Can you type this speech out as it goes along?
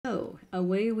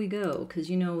away we go, because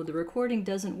you know the recording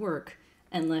doesn't work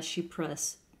unless you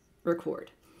press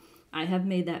record. I have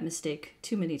made that mistake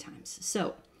too many times.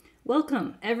 So,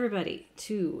 welcome everybody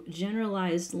to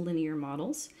Generalized Linear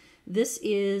Models. This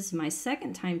is my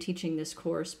second time teaching this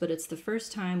course, but it's the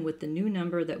first time with the new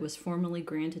number that was formally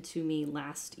granted to me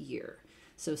last year.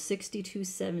 So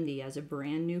 6270 as a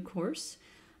brand new course.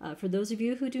 For those of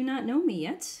you who do not know me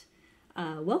yet,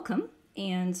 welcome,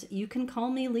 and you can call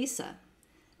me Lisa.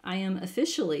 I am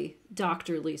officially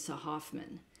Dr. Lisa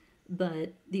Hoffman,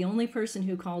 but the only person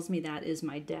who calls me that is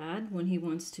my dad when he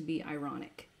wants to be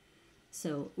ironic.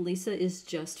 So Lisa is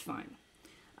just fine.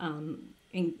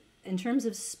 In terms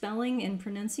of spelling and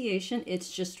pronunciation,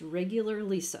 it's just regular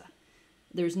Lisa.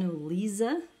 There's no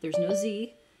Lisa, there's no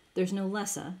Z, there's no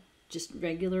Lessa, just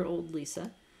regular old Lisa.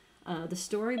 The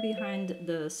story behind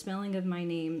the spelling of my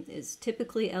name is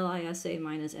typically L-I-S-A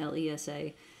minus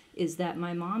L-E-S-A, is that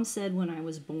my mom said when I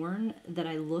was born that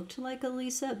I looked like a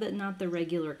Lisa, but not the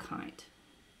regular kind.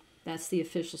 That's the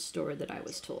official story that I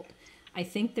was told. I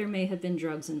think there may have been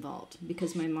drugs involved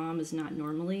because my mom is not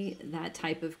normally that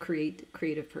type of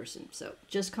creative person. So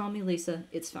just call me Lisa,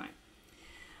 it's fine.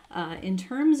 In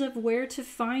terms of where to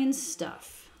find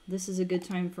stuff, this is a good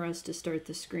time for us to start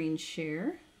the screen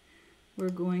share. We're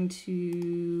going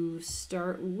to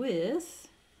start with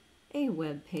a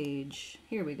web page.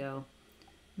 Here we go.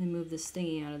 Let me move this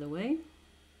thingy out of the way.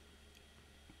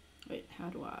 Wait, how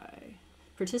do I?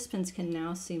 Participants can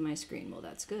now see my screen. Well,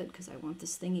 that's good because I want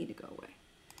this thingy to go away.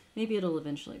 Maybe it'll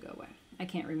eventually go away. I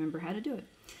can't remember how to do it.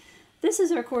 This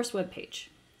is our course web page.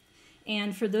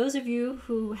 And for those of you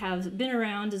who have been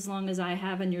around as long as I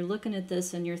have and you're looking at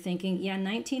this and you're thinking, yeah,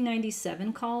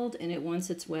 1997 called and it wants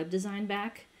its web design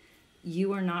back,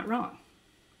 you are not wrong.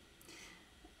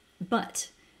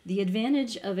 But the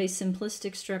advantage of a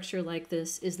simplistic structure like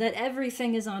this is that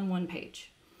everything is on one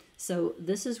page. So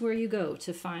this is where you go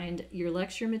to find your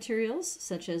lecture materials,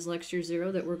 such as Lecture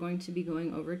 0 that we're going to be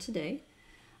going over today.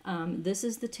 This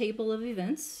is the table of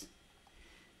events.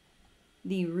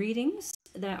 The readings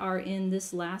that are in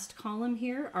this last column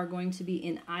here are going to be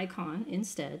in icon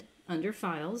instead, under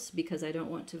files, because I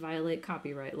don't want to violate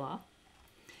copyright law.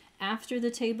 After the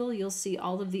table, you'll see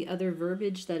all of the other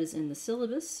verbiage that is in the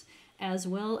syllabus, as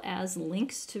well as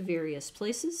links to various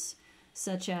places,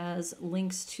 such as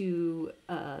links to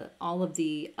all of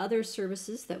the other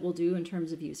services that we'll do in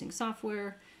terms of using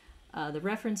software, the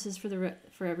references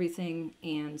for everything,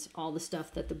 and all the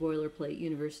stuff that the boilerplate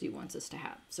university wants us to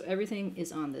have. So everything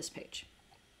is on this page.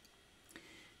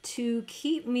 To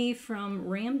keep me from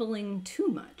rambling too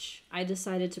much, I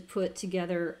decided to put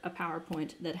together a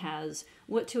PowerPoint that has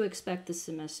what to expect this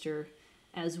semester,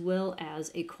 as well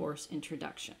as a course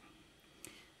introduction.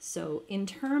 So in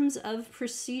terms of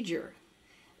procedure,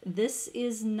 this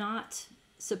is not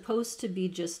supposed to be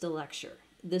just a lecture.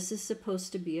 This is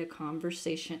supposed to be a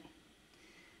conversation.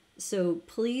 So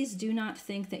please do not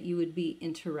think that you would be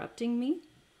interrupting me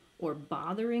or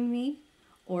bothering me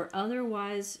or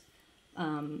otherwise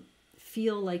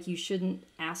feel like you shouldn't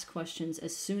ask questions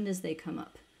as soon as they come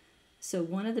up. So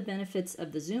one of the benefits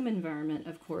of the Zoom environment,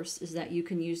 of course, is that you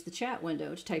can use the chat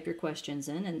window to type your questions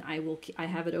in, and I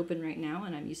have it open right now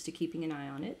and I'm used to keeping an eye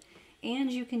on it.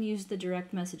 And you can use the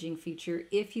direct messaging feature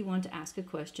if you want to ask a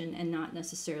question and not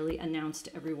necessarily announce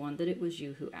to everyone that it was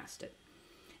you who asked it.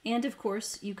 And of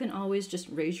course, you can always just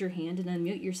raise your hand and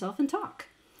unmute yourself and talk.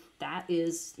 That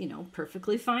is,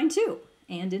 perfectly fine too,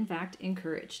 and in fact,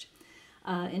 encouraged.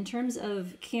 In terms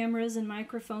of cameras and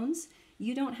microphones,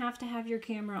 you don't have to have your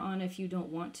camera on if you don't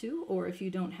want to, or if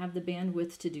you don't have the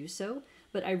bandwidth to do so,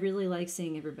 but I really like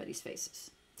seeing everybody's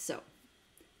faces. So,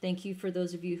 thank you for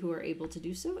those of you who are able to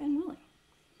do so and willing.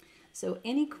 So,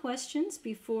 any questions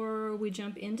before we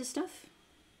jump into stuff?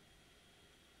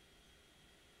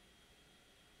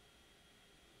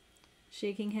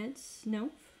 Shaking heads? No?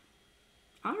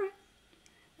 All right.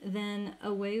 Then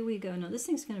away we go. No, this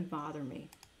thing's going to bother me.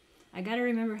 I got to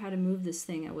remember how to move this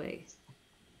thing away.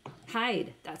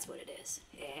 Hide, that's what it is.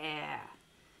 Yeah.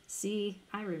 See,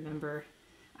 I remember.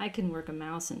 I can work a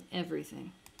mouse and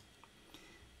everything.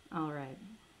 All right.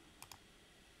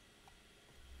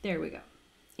 There we go.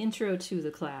 Intro to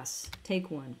the class,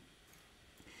 take 1.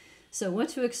 So what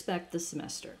to expect this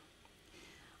semester.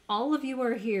 All of you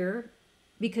are here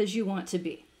because you want to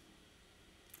be.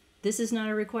 This is not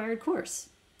a required course.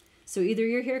 So either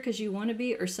you're here because you want to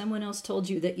be or someone else told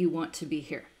you that you want to be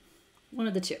here. One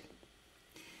of the two.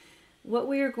 What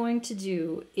we are going to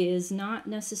do is not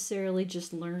necessarily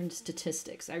just learn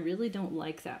statistics. I really don't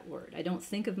like that word. I don't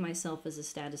think of myself as a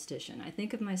statistician. I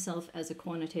think of myself as a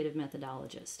quantitative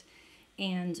methodologist.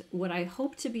 And what I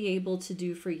hope to be able to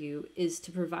do for you is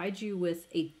to provide you with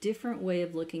a different way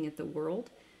of looking at the world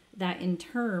that in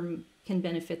turn can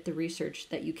benefit the research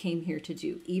that you came here to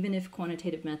do, even if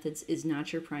quantitative methods is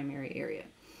not your primary area.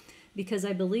 Because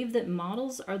I believe that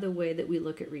models are the way that we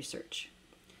look at research.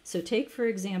 So take, for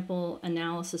example,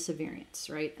 analysis of variance,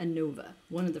 right? ANOVA,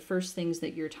 one of the first things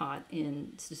that you're taught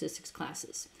in statistics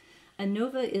classes.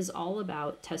 ANOVA is all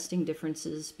about testing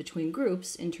differences between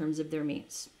groups in terms of their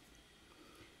means.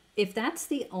 If that's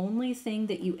the only thing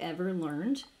that you ever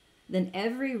learned, then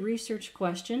every research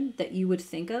question that you would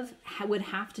think of would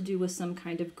have to do with some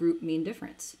kind of group mean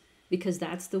difference, because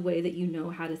that's the way that you know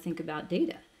how to think about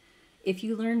data. If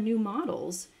you learn new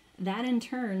models, that in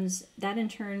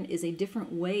turn is a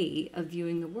different way of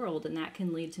viewing the world, and that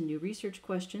can lead to new research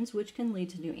questions, which can lead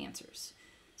to new answers.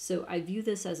 So I view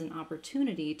this as an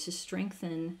opportunity to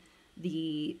strengthen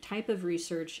the type of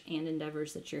research and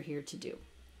endeavors that you're here to do.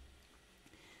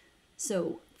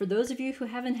 So for those of you who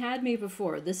haven't had me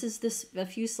before, this is a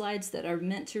few slides that are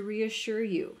meant to reassure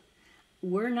you.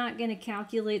 We're not going to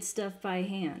calculate stuff by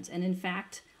hand. And in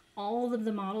fact, all of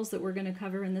the models that we're going to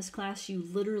cover in this class, you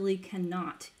literally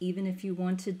cannot, even if you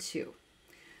wanted to.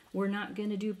 We're not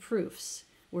going to do proofs.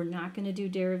 We're not going to do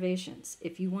derivations.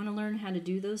 If you want to learn how to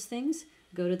do those things,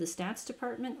 go to the stats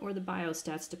department or the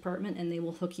biostats department and they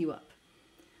will hook you up.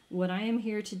 What I am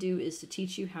here to do is to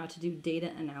teach you how to do data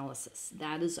analysis.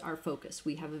 That is our focus.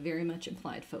 We have a very much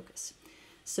applied focus.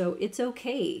 So it's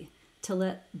okay to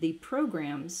let the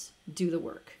programs do the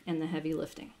work and the heavy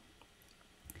lifting.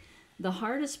 The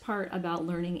hardest part about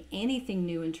learning anything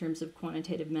new in terms of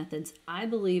quantitative methods, I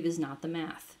believe, is not the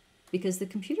math, because the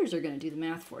computers are going to do the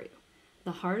math for you.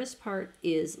 The hardest part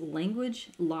is language,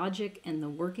 logic, and the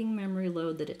working memory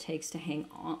load that it takes to hang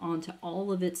on to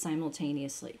all of it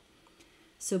simultaneously.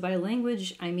 So by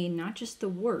language, I mean not just the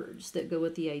words that go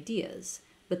with the ideas,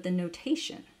 but the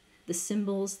notation, the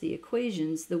symbols, the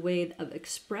equations, the way of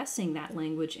expressing that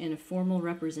language in a formal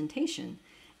representation,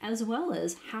 as well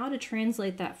as how to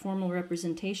translate that formal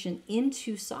representation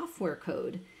into software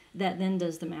code that then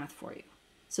does the math for you.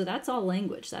 So that's all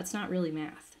language. That's not really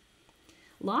math.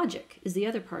 Logic is the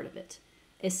other part of it.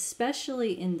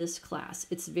 Especially in this class,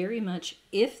 it's very much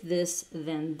if this,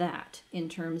 then that, in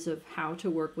terms of how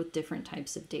to work with different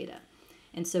types of data.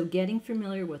 And so getting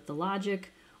familiar with the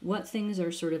logic, what things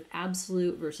are sort of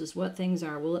absolute versus what things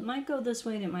are, well, it might go this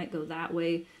way and it might go that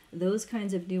way. Those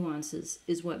kinds of nuances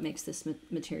is what makes this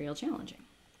material challenging.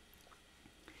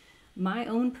 My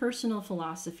own personal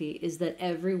philosophy is that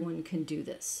everyone can do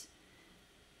this.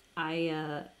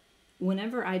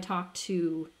 Whenever I talk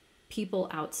to people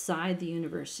outside the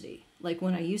university, like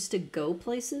when I used to go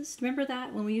places, remember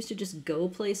that? When we used to just go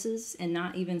places and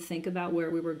not even think about where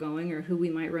we were going or who we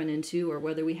might run into or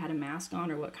whether we had a mask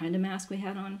on or what kind of mask we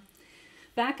had on.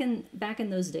 Back in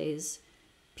those days,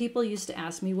 people used to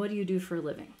ask me, what do you do for a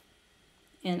living?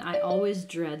 And I always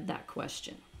dread that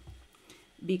question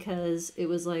because it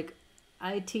was like,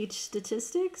 I teach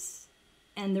statistics,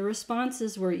 and the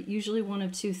responses were usually one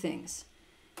of two things.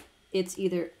 It's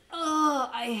either, oh,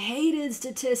 I hated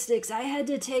statistics. I had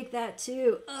to take that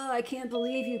too. Oh, I can't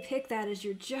believe you picked that as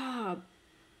your job.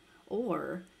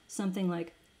 Or something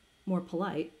like more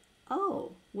polite.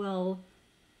 Oh, well,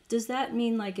 does that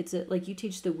mean like like you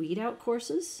teach the weed out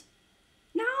courses?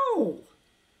 No,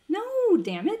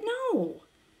 damn it, no.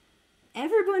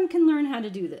 Everyone can learn how to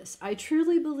do this. I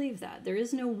truly believe that. There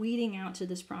is no weeding out to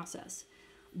this process.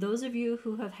 Those of you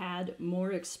who have had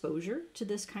more exposure to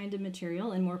this kind of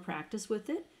material and more practice with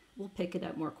it will pick it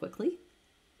up more quickly.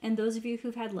 And those of you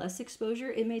who've had less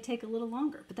exposure, it may take a little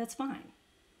longer, but that's fine.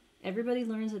 Everybody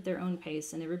learns at their own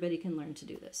pace and everybody can learn to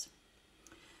do this.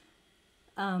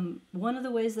 One of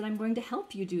the ways that I'm going to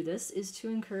help you do this is to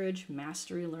encourage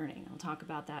mastery learning. I'll talk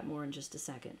about that more in just a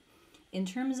second. In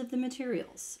terms of the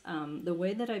materials, the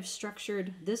way that I've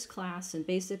structured this class and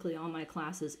basically all my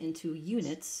classes into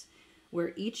units,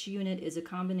 where each unit is a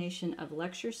combination of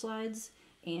lecture slides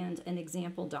and an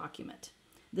example document.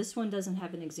 This one doesn't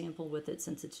have an example with it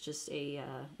since it's just a,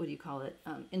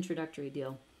 introductory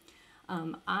deal.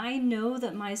 I know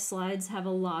that my slides have a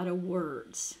lot of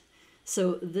words.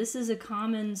 So this is a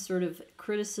common sort of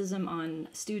criticism on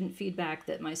student feedback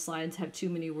that my slides have too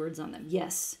many words on them.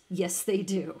 Yes, they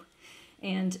do.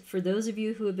 And for those of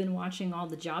you who have been watching all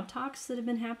the job talks that have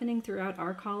been happening throughout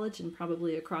our college and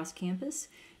probably across campus,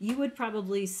 you would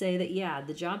probably say that, yeah,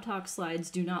 the job talk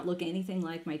slides do not look anything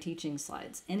like my teaching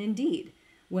slides. And indeed,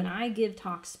 when I give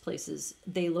talks places,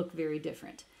 they look very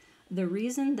different. The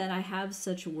reason that I have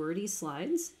such wordy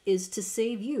slides is to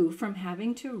save you from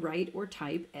having to write or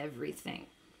type everything.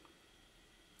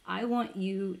 I want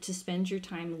you to spend your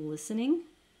time listening,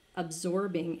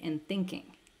 absorbing, and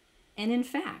thinking. And in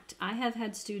fact, I have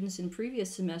had students in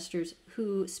previous semesters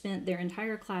who spent their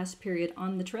entire class period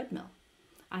on the treadmill.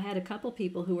 I had a couple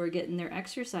people who were getting their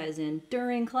exercise in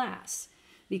during class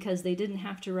because they didn't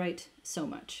have to write so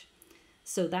much.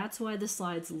 So that's why the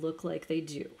slides look like they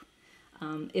do.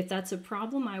 If that's a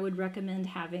problem, I would recommend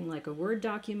having like a Word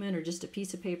document or just a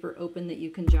piece of paper open that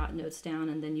you can jot notes down,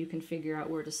 and then you can figure out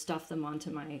where to stuff them onto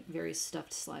my very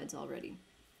stuffed slides already.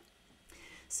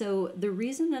 So the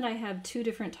reason that I have two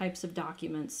different types of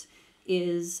documents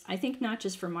is, I think, not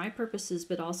just for my purposes,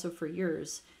 but also for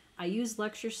yours. I use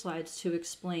lecture slides to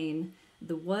explain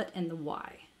the what and the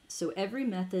why. So every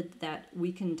method that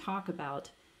we can talk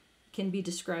about can be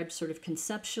described sort of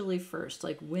conceptually first,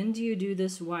 like when do you do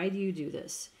this, why do you do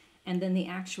this? And then the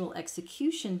actual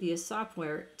execution via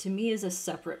software, to me, is a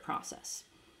separate process.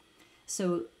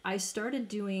 So I started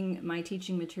doing my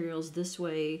teaching materials this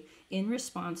way in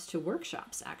response to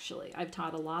workshops, actually. I've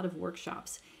taught a lot of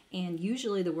workshops, and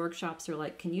usually the workshops are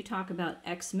like, can you talk about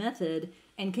X method,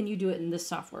 and can you do it in this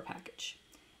software package?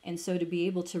 And so to be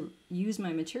able to use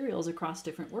my materials across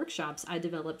different workshops, I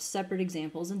developed separate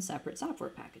examples and separate software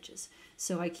packages.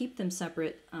 So I keep them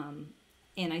separate,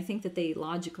 and I think that they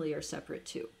logically are separate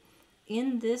too.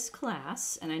 In this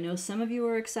class, and I know some of you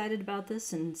are excited about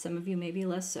this and some of you maybe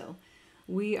less so,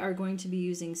 we are going to be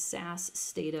using SAS,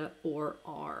 Stata, or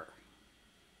R.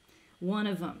 One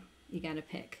of them you got to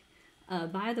pick.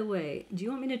 By the way, do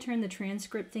you want me to turn the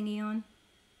transcript thingy on?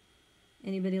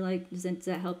 Anybody like, does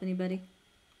that help anybody?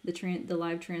 The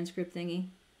live transcript thingy?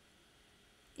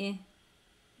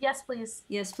 Yes, please.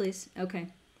 Yes, please. Okay.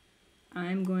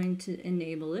 I'm going to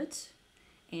enable it,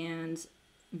 and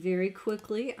very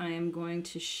quickly I am going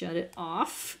to shut it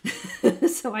off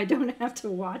so I don't have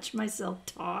to watch myself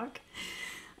talk.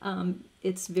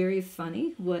 It's very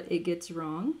funny what it gets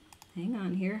wrong. Hang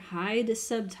on here. Hide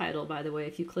subtitle, by the way.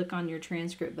 If you click on your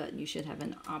transcript button, you should have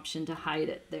an option to hide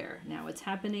it there. Now it's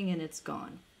happening and it's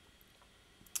gone.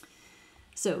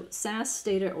 So SAS,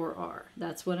 Stata, or R,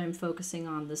 that's what I'm focusing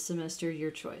on this semester,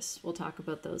 your choice. We'll talk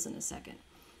about those in a second.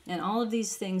 And all of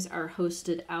these things are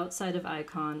hosted outside of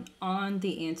ICON on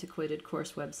the antiquated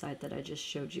course website that I just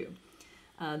showed you.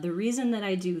 The reason that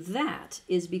I do that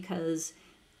is because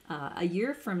a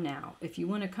year from now, if you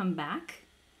want to come back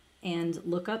and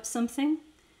look up something,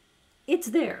 it's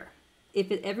there. If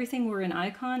everything were in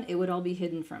ICON, it would all be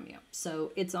hidden from you.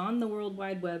 So it's on the World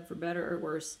Wide Web, for better or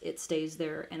worse. It stays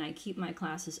there, and I keep my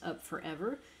classes up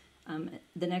forever.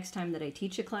 The next time that I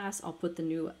teach a class, I'll put the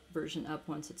new version up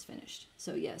once it's finished.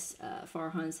 So yes,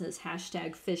 Farhan says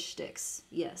hashtag fish sticks.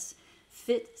 Yes,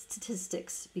 fit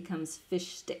statistics becomes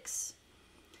fish sticks.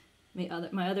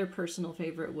 My other personal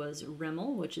favorite was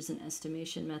REML, which is an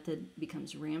estimation method,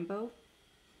 becomes Rambo.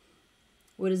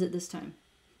 What is it this time?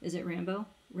 Is it Rambo?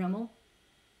 REML?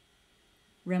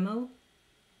 Remo?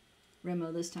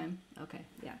 Remo this time? Okay,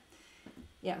 yeah.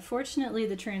 Yeah, fortunately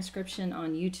the transcription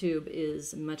on YouTube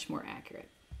is much more accurate.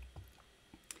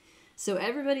 So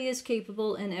everybody is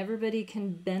capable and everybody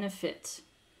can benefit.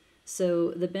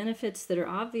 So the benefits that are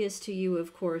obvious to you,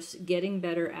 of course, getting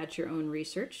better at your own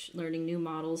research, learning new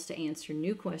models to answer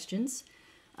new questions,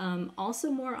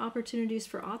 also more opportunities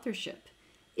for authorship.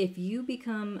 If you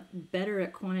become better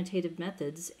at quantitative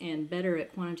methods and better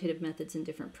at quantitative methods in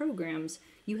different programs,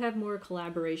 you have more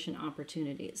collaboration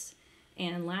opportunities.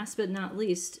 And last but not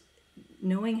least,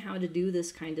 knowing how to do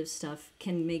this kind of stuff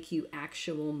can make you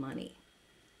actual money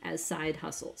as side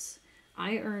hustles.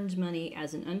 I earned money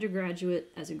as an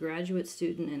undergraduate, as a graduate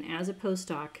student, and as a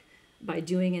postdoc by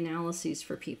doing analyses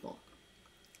for people.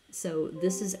 So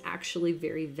this is actually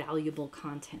very valuable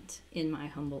content, in my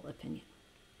humble opinion.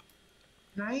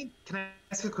 Can I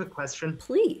ask a quick question?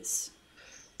 Please.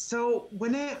 So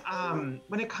when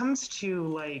it comes to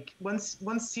like once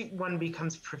one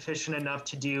becomes proficient enough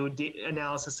to do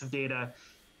analysis of data,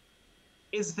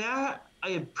 is that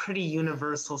a pretty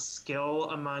universal skill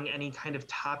among any kind of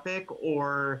topic,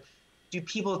 or do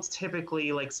people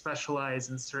typically like specialize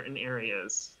in certain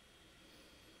areas?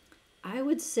 I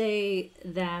would say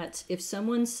that if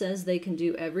someone says they can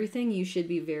do everything, you should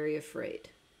be very afraid.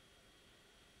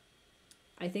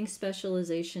 I think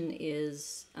specialization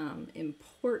is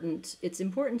important. It's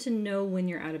important to know when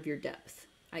you're out of your depth,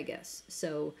 I guess.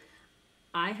 So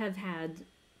I have had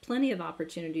plenty of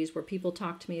opportunities where people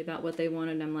talk to me about what they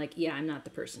want, and I'm like, yeah, I'm not the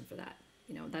person for that.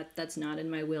 You know, that's not in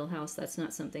my wheelhouse. That's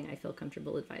not something I feel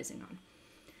comfortable advising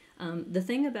on. The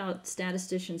thing about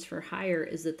statisticians for hire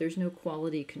is that there's no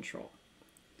quality control,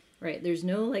 right? There's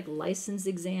no like license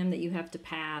exam that you have to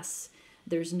pass.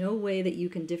 There's no way that you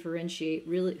can differentiate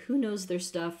really who knows their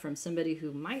stuff from somebody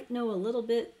who might know a little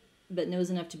bit but knows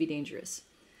enough to be dangerous.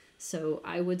 So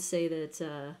I would say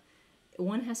that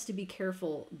one has to be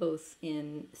careful both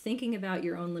in thinking about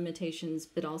your own limitations,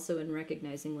 but also in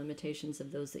recognizing limitations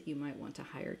of those that you might want to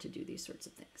hire to do these sorts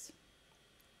of things.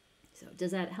 So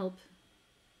does that help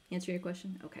answer your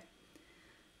question? Okay.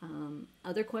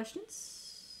 Other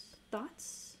questions?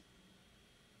 Thoughts?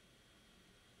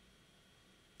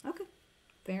 Okay,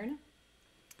 fair enough.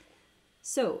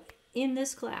 So in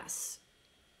this class,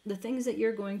 the things that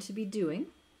you're going to be doing,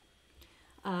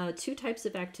 two types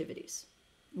of activities.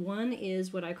 One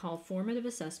is what I call formative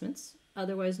assessments,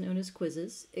 otherwise known as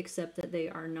quizzes, except that they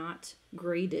are not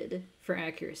graded for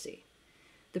accuracy.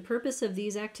 The purpose of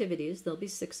these activities, there'll be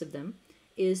 6 of them,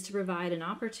 is to provide an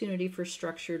opportunity for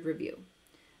structured review.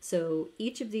 So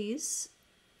each of these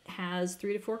has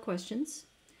 3 to 4 questions.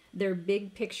 They're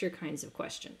big picture kinds of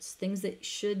questions, things that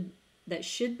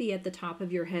should be at the top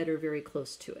of your head or very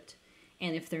close to it.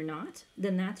 And if they're not,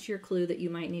 then that's your clue that you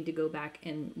might need to go back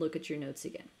and look at your notes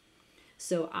again.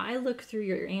 So I look through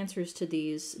your answers to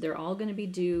these. They're all going to be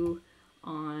due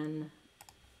on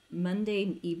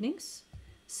Monday evenings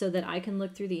so that I can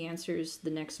look through the answers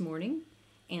the next morning,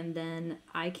 and then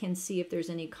I can see if there's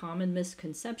any common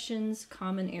misconceptions,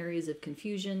 common areas of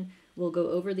confusion. We'll go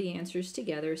over the answers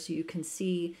together so you can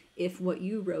see if what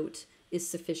you wrote is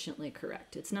sufficiently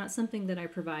correct. It's not something that I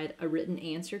provide a written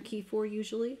answer key for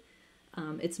usually.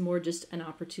 It's more just an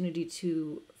opportunity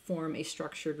to form a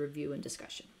structured review and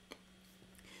discussion.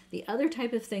 The other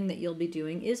type of thing that you'll be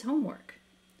doing is homework.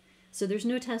 So there's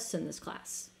no tests in this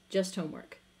class, just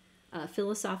homework.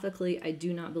 Philosophically, I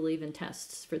do not believe in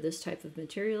tests for this type of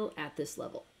material at this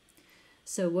level.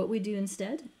 So what we do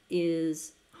instead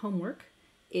is homework.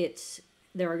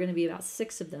 There are going to be about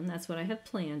 6 of them. That's what I have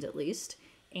planned at least.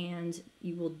 And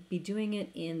you will be doing it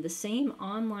in the same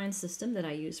online system that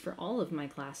I use for all of my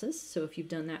classes. So if you've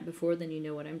done that before, then you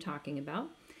know what I'm talking about.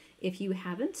 If you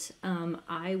haven't,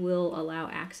 I will allow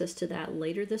access to that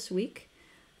later this week.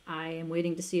 I am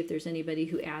waiting to see if there's anybody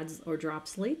who adds or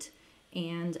drops late,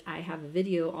 and I have a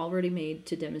video already made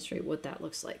to demonstrate what that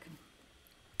looks like.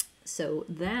 So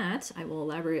that I will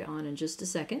elaborate on in just a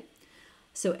second.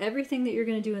 So everything that you're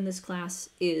going to do in this class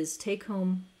is take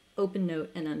home, open note,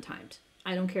 and untimed.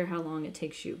 I don't care how long it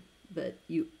takes you, but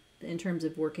in terms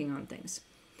of working on things.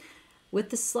 With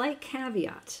the slight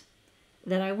caveat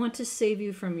that I want to save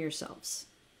you from yourselves.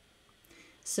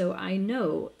 So I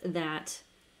know that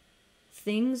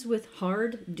things with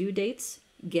hard due dates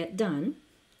get done,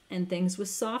 and things with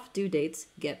soft due dates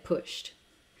get pushed.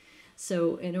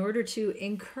 So in order to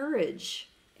encourage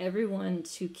everyone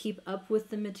to keep up with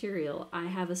the material, I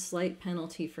have a slight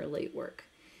penalty for late work.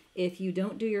 If you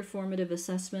don't do your formative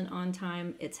assessment on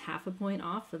time, it's half a point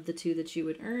off of the 2 that you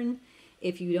would earn.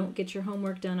 If you don't get your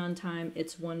homework done on time,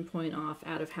 it's 1 point off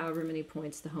out of however many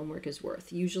points the homework is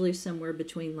worth. Usually somewhere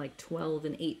between like 12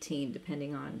 and 18,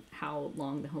 depending on how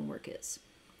long the homework is.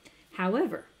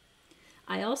 However,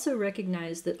 I also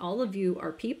recognize that all of you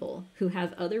are people who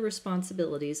have other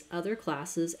responsibilities, other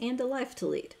classes, and a life to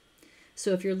lead.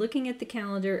 So if you're looking at the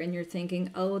calendar and you're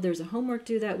thinking, oh, there's a homework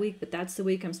due that week, but that's the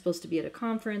week I'm supposed to be at a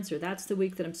conference, or that's the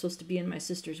week that I'm supposed to be in my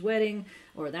sister's wedding,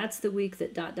 or that's the week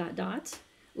that ...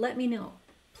 let me know.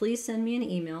 Please send me an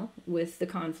email with the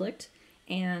conflict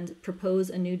and propose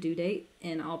a new due date,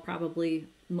 and I'll probably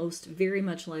very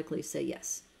much likely say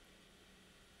yes.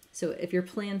 So if you're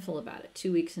planful about it,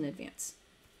 2 weeks in advance.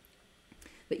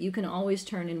 But you can always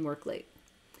turn in work late.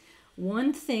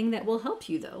 One thing that will help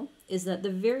you, though, is that the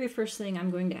very first thing I'm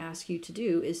going to ask you to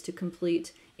do is to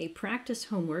complete a practice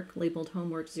homework labeled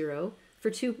Homework 0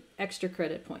 for 2 extra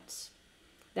credit points.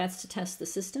 That's to test the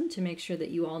system to make sure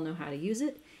that you all know how to use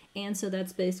it, and so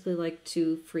that's basically like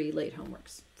 2 free late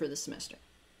homeworks for the semester.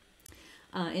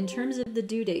 In terms of the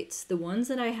due dates, the ones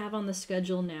that I have on the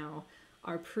schedule now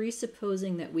are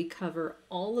presupposing that we cover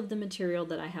all of the material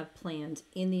that I have planned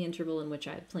in the interval in which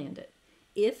I have planned it.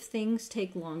 If things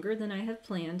take longer than I have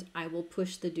planned, I will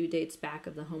push the due dates back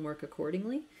of the homework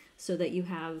accordingly so that you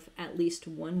have at least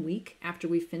 1 week after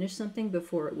we finish something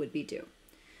before it would be due.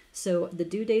 So the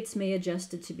due dates may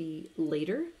adjust it to be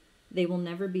later. They will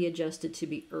never be adjusted to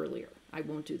be earlier. I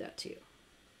won't do that to you.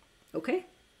 Okay?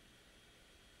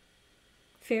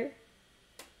 Fair?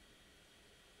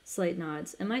 Slight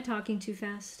nods. Am I talking too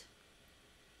fast?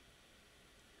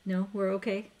 No? We're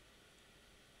okay?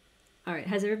 All right.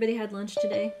 Has everybody had lunch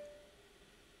today?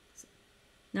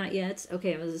 Not yet?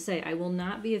 Okay, I was going to say, I will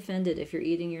not be offended if you're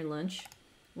eating your lunch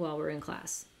while we're in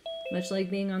class. Much like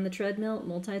being on the treadmill,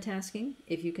 multitasking,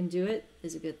 if you can do it,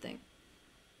 is a good thing.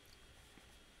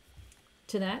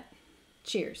 To that,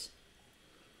 Cheers.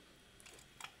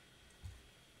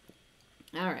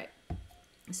 All right.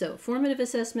 So formative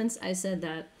assessments, I said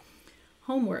that.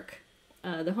 Homework.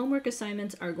 The homework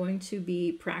assignments are going to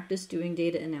be practice doing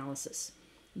data analysis.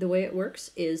 The way it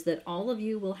works is that all of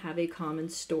you will have a common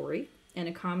story and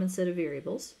a common set of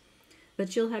variables,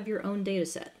 but you'll have your own data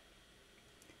set.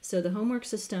 So the homework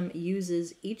system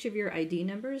uses each of your ID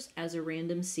numbers as a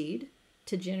random seed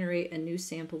to generate a new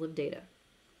sample of data.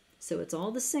 So it's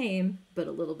all the same, but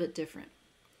a little bit different.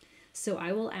 So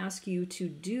I will ask you to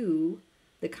do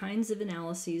the kinds of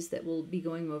analyses that we'll be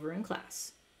going over in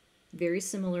class. Very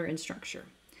similar in structure.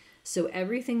 So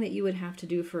everything that you would have to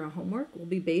do for a homework will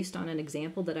be based on an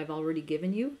example that I've already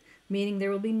given you, meaning there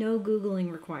will be no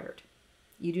Googling required.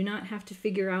 You do not have to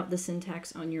figure out the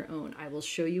syntax on your own. I will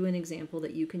show you an example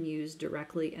that you can use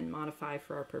directly and modify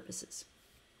for our purposes.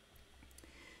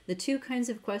 The two kinds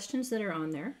of questions that are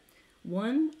on there,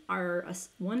 one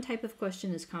type of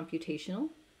question is computational.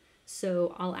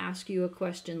 So I'll ask you a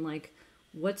question like,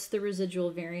 what's the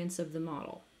residual variance of the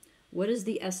model? What is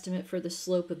the estimate for the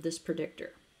slope of this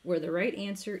predictor? Where the right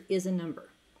answer is a number.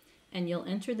 And you'll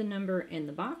enter the number in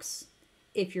the box.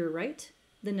 If you're right,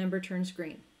 the number turns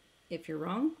green. If you're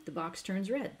wrong, the box turns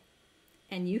red.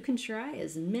 And you can try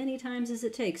as many times as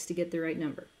it takes to get the right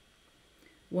number.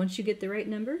 Once you get the right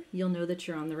number, you'll know that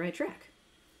you're on the right track.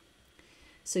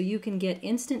 So you can get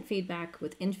instant feedback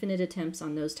with infinite attempts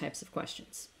on those types of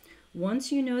questions.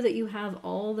 Once you know that you have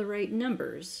all the right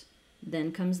numbers,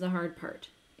 then comes the hard part,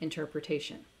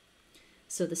 interpretation.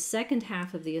 So the second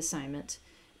half of the assignment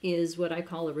is what I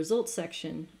call a results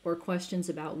section, or questions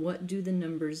about what do the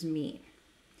numbers mean.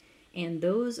 And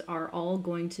those are all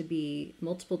going to be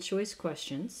multiple choice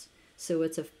questions. So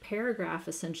it's a paragraph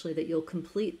essentially that you'll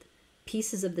complete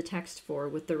pieces of the text for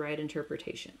with the right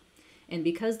interpretation. And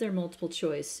because they're multiple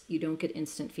choice, you don't get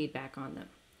instant feedback on them.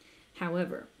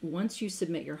 However, once you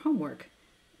submit your homework,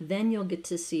 then you'll get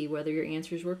to see whether your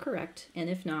answers were correct, and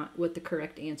if not, what the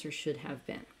correct answer should have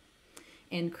been.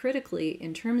 And critically,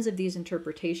 in terms of these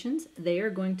interpretations, they are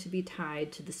going to be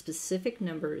tied to the specific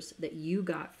numbers that you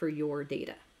got for your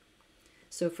data.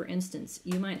 So for instance,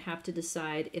 you might have to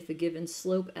decide if a given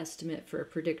slope estimate for a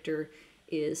predictor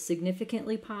is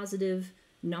significantly positive,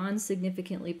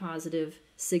 non-significantly positive,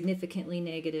 significantly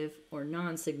negative, or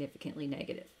non-significantly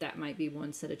negative. That might be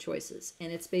one set of choices,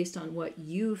 and it's based on what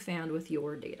you found with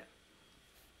your data.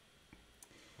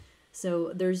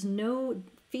 So there's no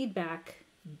feedback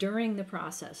during the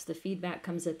process. The feedback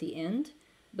comes at the end,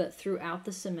 but throughout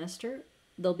the semester,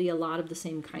 there'll be a lot of the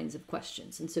same kinds of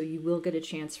questions, and so you will get a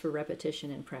chance for repetition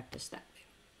and practice that.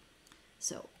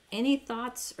 So any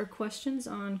thoughts or questions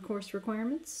on course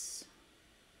requirements?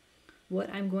 What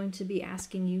I'm going to be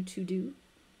asking you to do?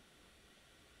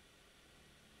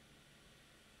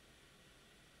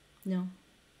 No?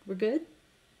 We're good?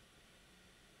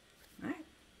 All right.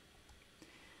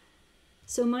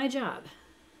 So my job,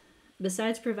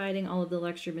 besides providing all of the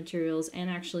lecture materials and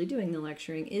actually doing the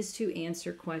lecturing, is to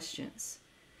answer questions.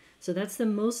 So that's the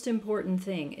most important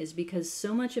thing, is because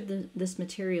so much of this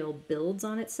material builds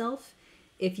on itself.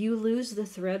 If you lose the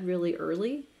thread really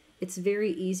early, it's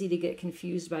very easy to get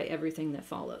confused by everything that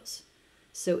follows.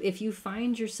 So if you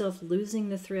find yourself losing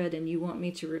the thread and you want me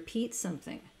to repeat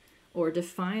something or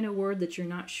define a word that you're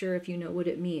not sure if you know what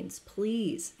it means,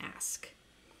 please ask.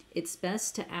 It's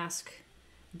best to ask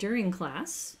during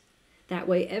class. That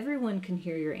way everyone can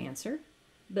hear your answer,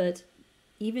 but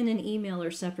even an email or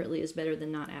separately is better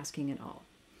than not asking at all.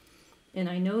 And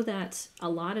I know that a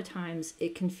lot of times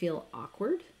it can feel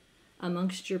awkward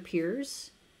amongst your peers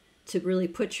to really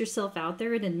put yourself out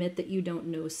there and admit that you don't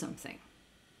know something.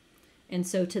 And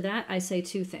so to that, I say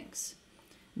two things.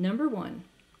 Number one,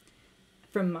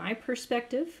 from my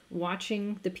perspective,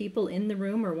 watching the people in the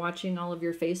room or watching all of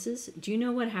your faces, do you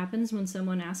know what happens when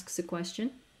someone asks a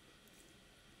question?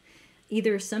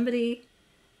 Either somebody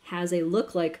has a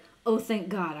look like, oh, thank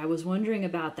God, I was wondering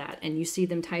about that, and you see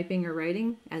them typing or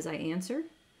writing as I answer,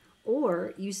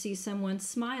 or you see someone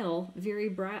smile very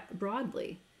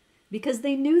broadly because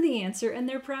they knew the answer and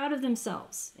they're proud of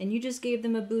themselves, and you just gave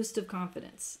them a boost of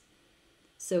confidence.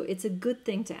 So it's a good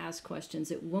thing to ask questions.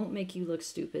 It won't make you look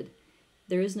stupid.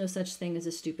 There is no such thing as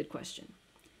a stupid question.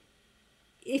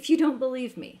 If you don't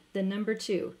believe me, then number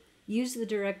two, use the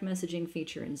direct messaging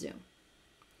feature in Zoom.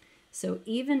 So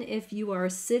even if you are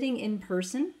sitting in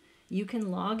person, you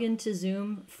can log into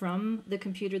Zoom from the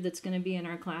computer that's going to be in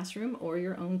our classroom or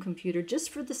your own computer, just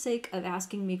for the sake of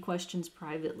asking me questions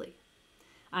privately.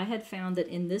 I had found that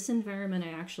in this environment,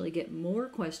 I actually get more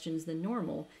questions than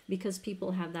normal because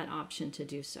people have that option to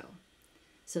do so.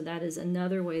 So that is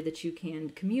another way that you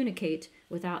can communicate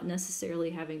without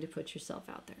necessarily having to put yourself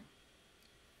out there.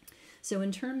 So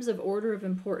in terms of order of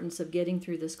importance of getting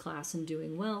through this class and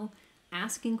doing well,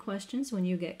 asking questions when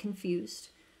you get confused,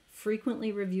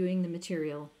 frequently reviewing the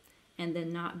material, and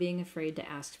then not being afraid to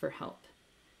ask for help.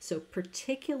 So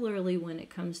particularly when it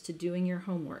comes to doing your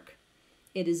homework,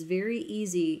 it is very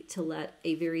easy to let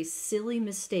a very silly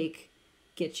mistake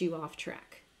get you off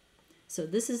track. So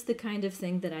this is the kind of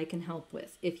thing that I can help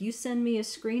with. If you send me a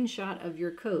screenshot of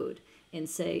your code and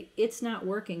say, it's not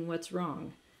working, what's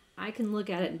wrong? I can look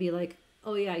at it and be like,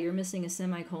 oh yeah, you're missing a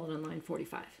semicolon on line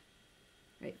 45,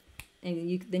 right?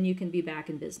 And then you can be back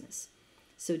in business.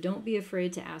 So don't be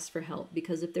afraid to ask for help,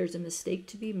 because if there's a mistake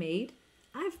to be made,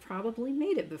 I've probably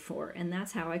made it before, and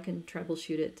that's how I can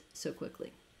troubleshoot it so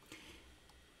quickly.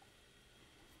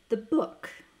 The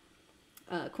book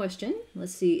question,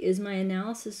 let's see, is my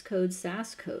analysis code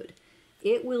SAS code?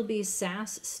 It will be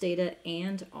SAS, Stata,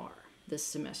 and R this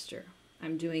semester.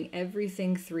 I'm doing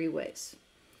everything 3 ways.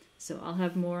 So I'll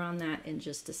have more on that in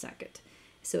just a second.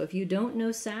 So if you don't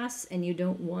know SAS and you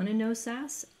don't want to know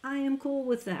SAS, I am cool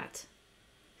with that.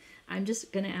 I'm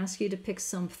just going to ask you to pick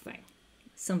something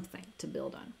to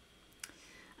build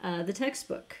on. The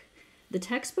textbook. The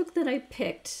textbook that I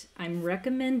picked, I'm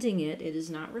recommending it, it is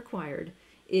not required,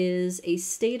 is a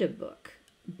Stata book.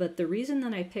 But the reason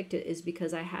that I picked it is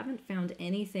because I haven't found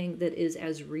anything that is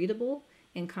as readable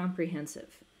and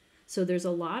comprehensive. So there's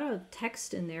a lot of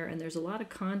text in there, and there's a lot of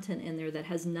content in there that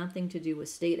has nothing to do with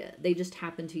Stata. They just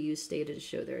happen to use Stata to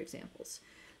show their examples.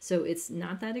 So it's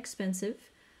not that expensive.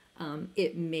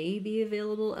 It may be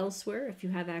available elsewhere if you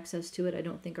have access to it. I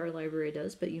don't think our library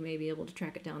does, but you may be able to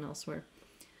track it down elsewhere.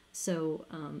 So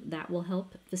that will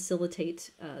help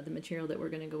facilitate the material that we're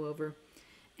going to go over.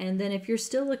 And then if you're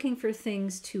still looking for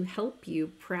things to help you,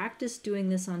 practice doing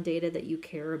this on data that you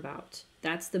care about.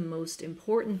 That's the most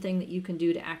important thing that you can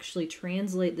do to actually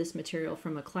translate this material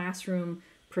from a classroom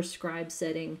prescribed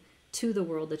setting to the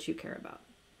world that you care about.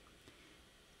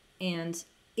 And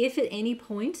if at any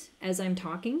point, as I'm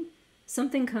talking,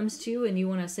 something comes to you and you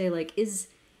want to say, like, is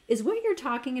what you're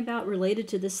talking about related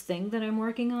to this thing that I'm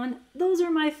working on? Those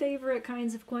are my favorite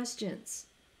kinds of questions.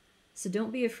 So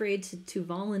don't be afraid to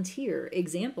volunteer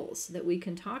examples that we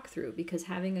can talk through, because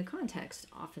having a context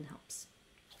often helps.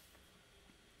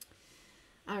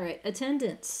 All right,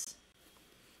 attendance.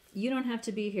 You don't have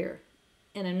to be here,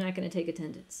 and I'm not going to take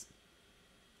attendance.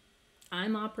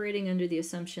 I'm operating under the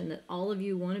assumption that all of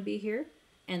you want to be here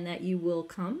and that you will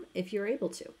come if you're able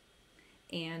to.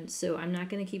 And so I'm not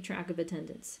going to keep track of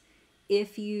attendance.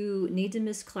 If you need to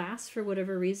miss class for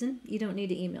whatever reason, you don't need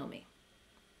to email me.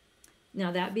 Now,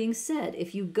 that being said,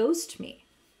 if you ghost me,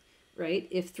 right,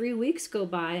 if 3 weeks go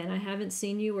by and I haven't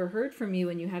seen you or heard from you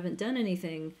and you haven't done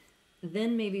anything,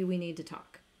 then maybe we need to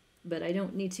talk. But I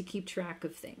don't need to keep track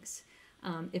of things.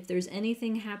 If there's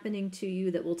anything happening to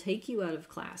you that will take you out of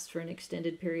class for an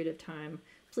extended period of time,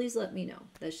 please let me know.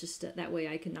 That's just that way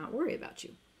I can not worry about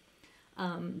you.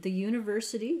 The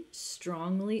university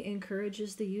strongly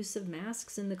encourages the use of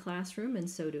masks in the classroom, and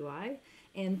so do I.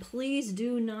 And please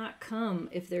do not come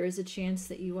if there is a chance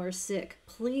that you are sick.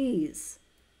 Please.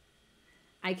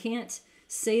 I can't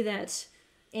say that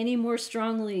any more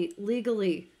strongly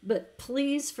legally, but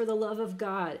please, for the love of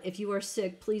God, if you are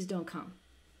sick, please don't come.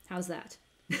 How's that?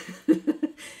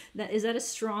 Is that a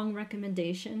strong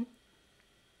recommendation?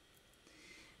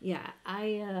 Yeah,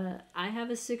 I have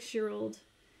a 6-year-old.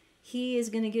 He is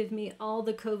going to give me all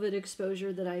the COVID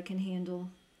exposure that I can handle,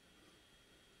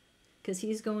 because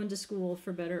he's going to school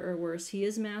for better or worse. He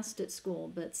is masked at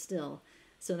school, but still.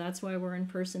 So that's why we're in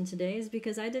person today, is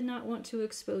because I did not want to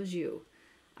expose you.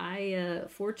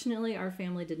 Fortunately, our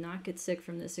family did not get sick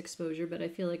from this exposure, but I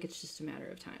feel like it's just a matter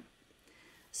of time.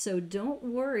 So don't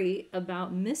worry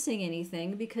about missing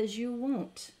anything, because you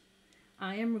won't.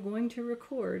 I am going to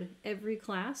record every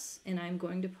class, and I'm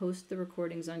going to post the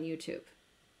recordings on YouTube.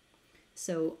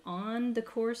 So on the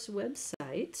course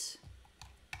website,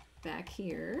 back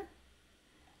here,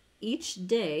 each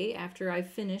day after I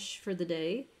finish for the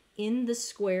day, in the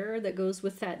square that goes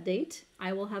with that date,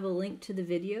 I will have a link to the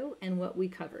video and what we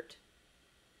covered.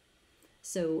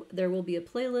 So there will be a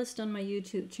playlist on my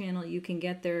YouTube channel. You can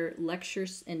get their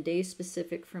lectures and day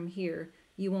specific from here.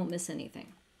 You won't miss anything.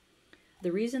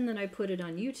 The reason that I put it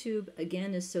on YouTube,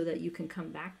 again, is so that you can come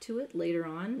back to it later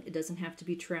on. It doesn't have to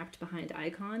be trapped behind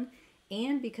icon.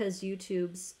 And because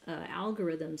YouTube's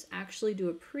algorithms actually do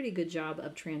a pretty good job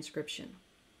of transcription.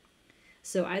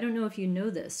 So I don't know if you know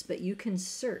this, but you can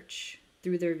search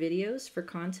through their videos for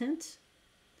content.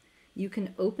 You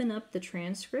can open up the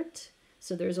transcript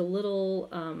So there's a little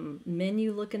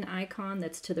menu looking icon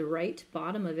that's to the right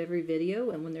bottom of every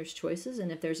video, and when there's choices,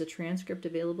 and if there's a transcript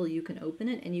available, you can open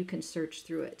it and you can search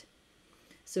through it.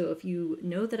 So if you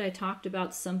know that I talked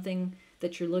about something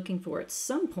that you're looking for at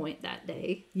some point that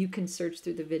day, you can search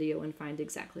through the video and find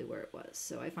exactly where it was.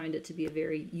 So I find it to be a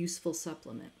very useful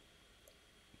supplement.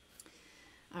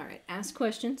 All right, ask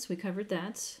questions. We covered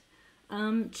that.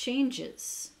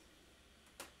 Changes.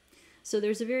 So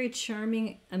there's a very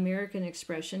charming American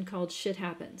expression called shit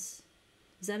happens.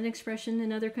 Is that an expression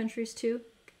in other countries too?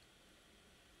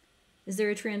 Is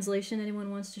there a translation anyone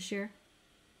wants to share?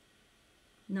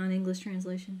 Non-English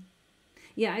translation?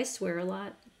 Yeah, I swear a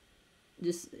lot.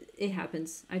 Just, it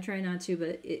happens. I try not to,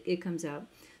 but it comes out.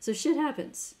 So shit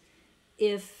happens.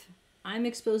 If I'm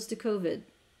exposed to COVID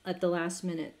at the last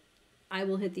minute, I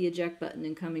will hit the eject button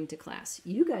and coming to class.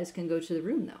 You guys can go to the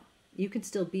room though. You can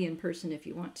still be in person if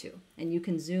you want to, and you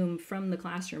can Zoom from the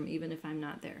classroom even if I'm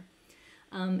not there.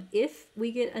 If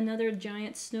we get another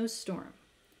giant snowstorm,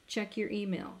 check your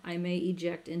email. I may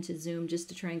eject into Zoom just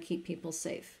to try and keep people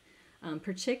safe.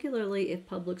 Particularly if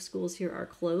public schools here are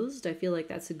closed, I feel like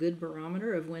that's a good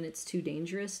barometer of when it's too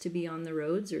dangerous to be on the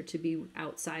roads or to be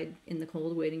outside in the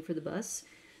cold waiting for the bus.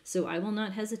 So I will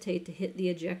not hesitate to hit the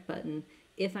eject button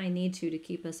if I need to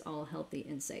keep us all healthy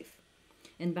and safe.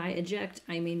 And by eject,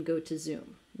 I mean go to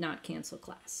Zoom, not cancel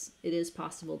class. It is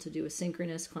possible to do a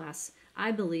synchronous class.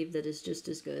 I believe that is just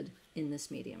as good in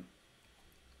this medium.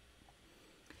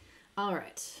 All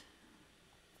right.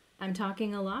 I'm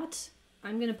talking a lot.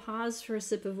 I'm going to pause for a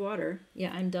sip of water.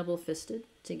 Yeah, I'm double-fisted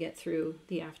to get through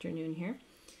the afternoon here.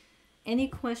 Any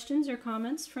questions or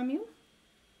comments from you?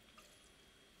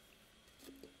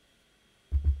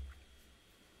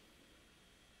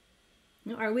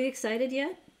 No, are we excited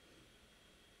yet?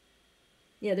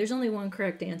 Yeah, there's only one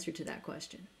correct answer to that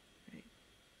question. Right.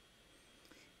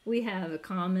 We have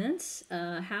comments.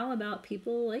 How about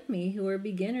people like me who are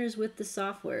beginners with the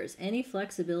softwares? Any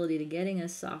flexibility to getting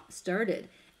us started?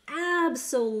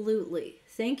 Absolutely.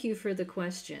 Thank you for the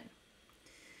question.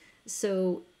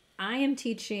 So I am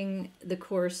teaching the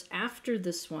course after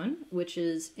this one, which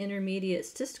is Intermediate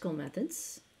Statistical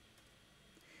Methods.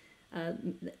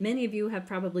 Many of you have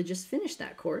probably just finished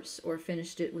that course or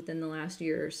finished it within the last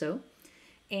year or so.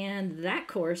 And that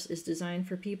course is designed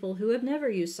for people who have never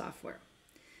used software.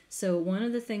 So one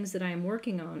of the things that I am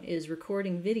working on is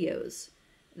recording videos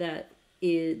that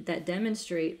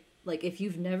demonstrate, like if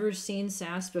you've never seen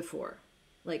SAS before,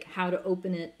 like how to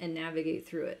open it and navigate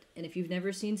through it. And if you've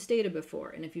never seen Stata before,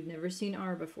 and if you've never seen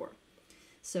R before.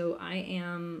 So I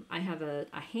have a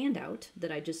handout that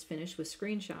I just finished with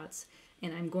screenshots,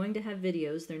 and I'm going to have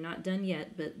videos. They're not done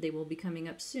yet, but they will be coming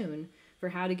up soon for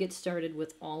how to get started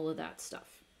with all of that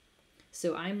stuff.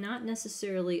 So I'm not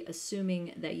necessarily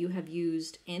assuming that you have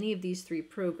used any of these three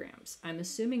programs. I'm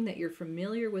assuming that you're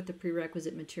familiar with the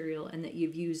prerequisite material and that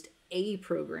you've used a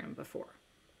program before.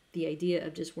 The idea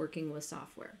of just working with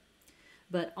software.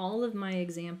 But all of my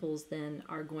examples then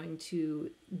are going to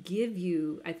give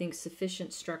you, I think,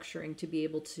 sufficient structuring to be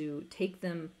able to take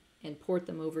them and port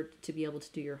them over to be able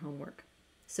to do your homework.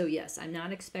 So yes, I'm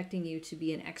not expecting you to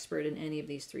be an expert in any of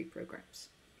these three programs.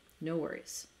 No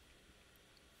worries.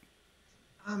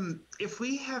 If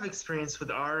we have experience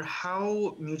with R,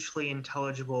 how mutually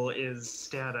intelligible is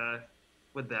Stata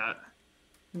with that?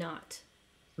 Not.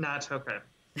 Not, okay.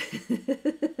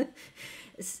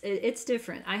 It's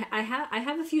different. I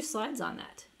have a few slides on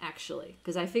that, actually,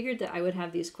 because I figured that I would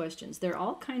have these questions. They're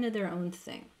all kind of their own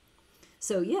thing.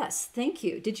 So yes, thank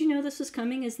you. Did you know this was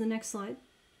coming as the next slide?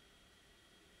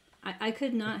 I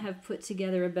could not have put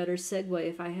together a better segue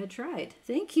if I had tried.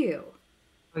 Thank you.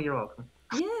 Oh, you're welcome.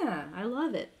 Yeah, I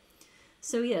love it.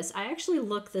 So yes, I actually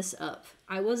looked this up.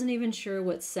 I wasn't even sure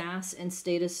what SAS and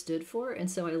Stata stood for, and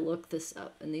so I looked this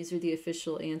up, and these are the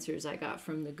official answers I got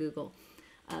from the Google.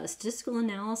 Statistical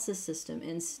Analysis System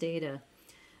in Stata.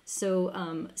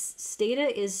 So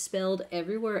Stata is spelled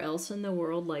everywhere else in the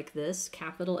world like this,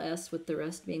 capital S with the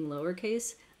rest being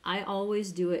lowercase. I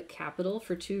always do it capital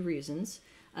for two reasons.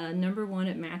 Number one,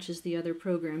 it matches the other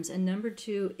programs, and number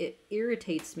two, it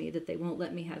irritates me that they won't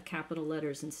let me have capital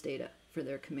letters in Stata for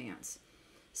their commands.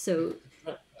 So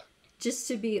just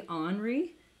to be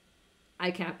ornery,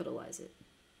 I capitalize it.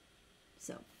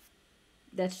 So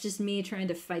that's just me trying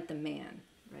to fight the man,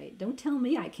 right? Don't tell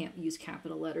me I can't use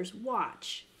capital letters.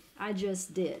 Watch. I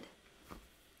just did.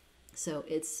 So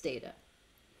it's Stata.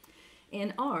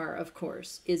 And R, of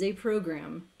course, is a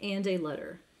program and a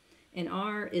letter. And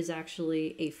R is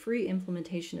actually a free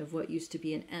implementation of what used to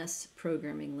be an S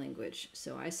programming language.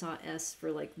 So I saw S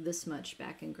for like this much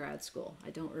back in grad school. I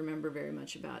don't remember very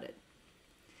much about it.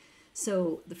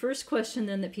 So the first question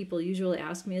then that people usually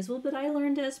ask me is, well, but I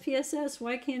learned SPSS.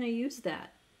 Why can't I use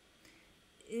that?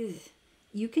 Ugh.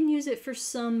 You can use it for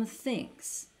some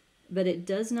things, but it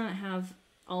does not have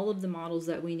all of the models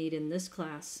that we need in this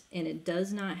class, and it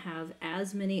does not have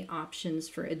as many options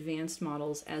for advanced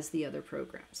models as the other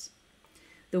programs.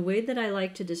 The way that I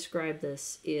like to describe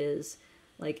this is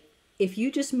like if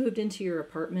you just moved into your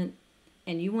apartment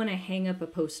and you want to hang up a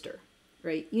poster,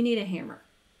 right? You need a hammer.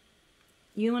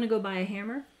 You want to go buy a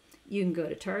hammer? You can go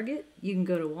to Target, you can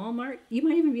go to Walmart, you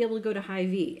might even be able to go to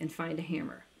Hy-Vee and find a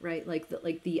hammer, right? Like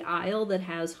the aisle that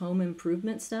has home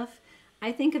improvement stuff.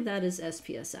 I think of that as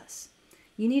SPSS.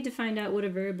 You need to find out what a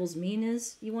variable's mean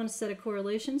is. You want a set of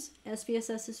correlations?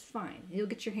 SPSS is fine. You'll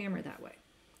get your hammer that way.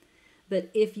 But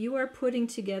if you are putting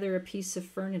together a piece of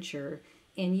furniture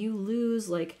and you lose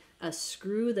like a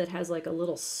screw that has like a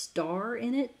little star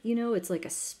in it, you know, it's like a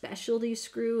specialty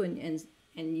screw and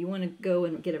you want to go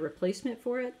and get a replacement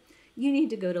for it, you need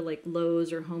to go to like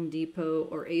Lowe's or Home Depot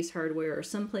or Ace Hardware or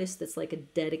someplace that's like a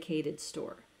dedicated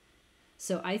store.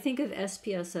 So I think of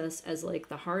SPSS as like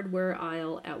the hardware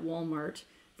aisle at Walmart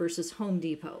versus Home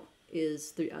Depot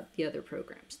is the other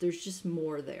programs. There's just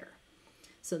more there.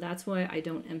 So that's why I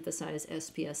don't emphasize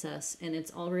SPSS, and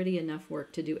it's already enough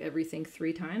work to do everything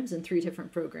 3 times in 3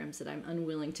 different programs that I'm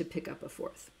unwilling to pick up a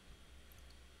 4th.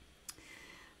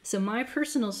 So my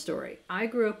personal story, I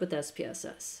grew up with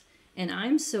SPSS, and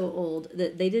I'm so old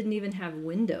that they didn't even have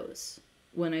Windows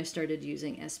when I started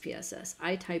using SPSS.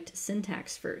 I typed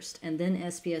syntax first, and then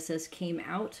SPSS came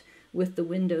out with the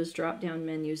Windows drop-down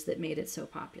menus that made it so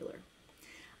popular.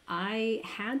 I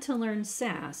had to learn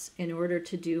SAS in order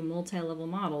to do multi-level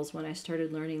models when I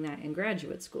started learning that in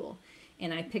graduate school,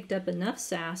 and I picked up enough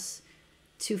SAS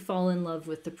to fall in love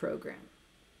with the program.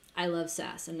 I love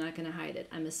SAS, I'm not going to hide it.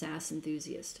 I'm a SAS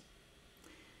enthusiast.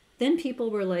 Then people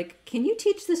were like, can you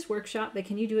teach this workshop, but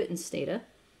can you do it in Stata?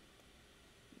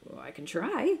 Well, I can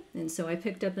try. And so I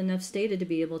picked up enough Stata to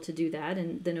be able to do that.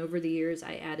 And then over the years,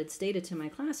 I added Stata to my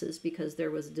classes because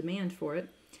there was a demand for it.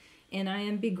 And I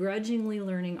am begrudgingly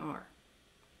learning R.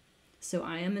 So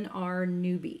I am an R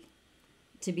newbie.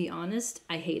 To be honest,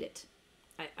 I hate it.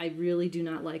 I really do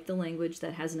not like the language.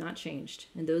 That has not changed.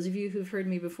 And those of you who've heard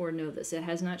me before know this. It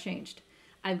has not changed.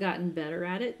 I've gotten better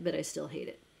at it, but I still hate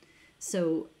it.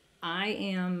 So I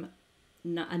am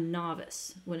a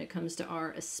novice when it comes to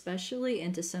R, especially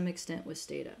and to some extent with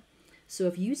Stata. So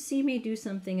if you see me do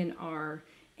something in R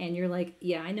and you're like,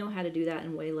 yeah, I know how to do that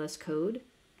in way less code,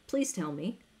 please tell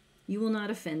me. You will not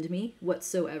offend me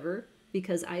whatsoever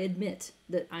because I admit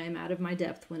that I am out of my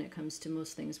depth when it comes to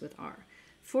most things with R.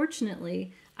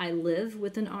 Fortunately, I live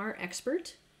with an R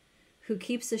expert who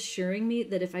keeps assuring me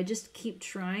that if I just keep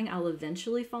trying, I'll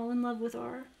eventually fall in love with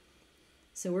R.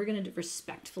 So we're going to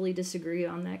respectfully disagree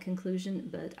on that conclusion,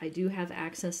 but I do have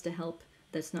access to help.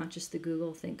 That's not just the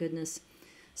Google, thank goodness.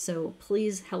 So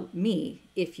please help me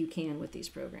if you can with these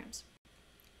programs.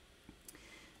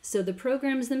 So the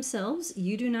programs themselves,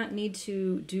 you do not need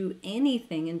to do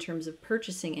anything in terms of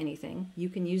purchasing anything. You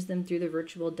can use them through the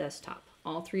virtual desktop.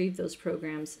 All 3 of those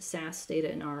programs, SAS,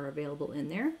 Stata, and R, are available in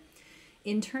there.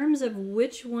 In terms of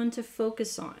which one to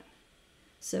focus on,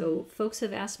 so folks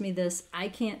have asked me this, I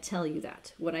can't tell you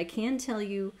that. What I can tell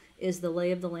you is the lay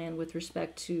of the land with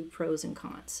respect to pros and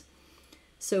cons.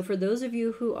 So for those of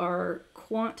you who are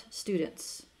quant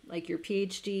students, like your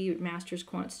PhD, your master's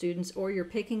quant students, or you're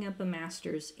picking up a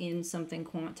master's in something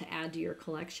quant to add to your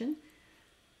collection,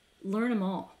 learn them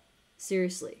all,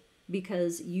 seriously,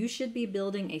 because you should be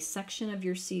building a section of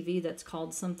your CV that's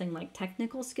called something like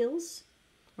technical skills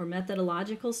or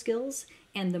methodological skills,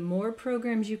 and the more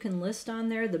programs you can list on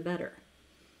there, the better.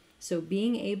 So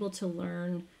being able to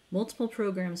learn multiple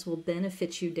programs will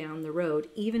benefit you down the road,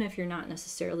 even if you're not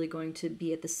necessarily going to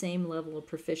be at the same level of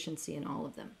proficiency in all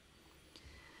of them.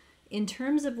 In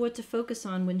terms of what to focus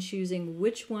on when choosing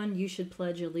which one you should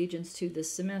pledge allegiance to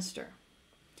this semester.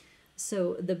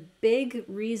 So the big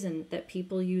reason that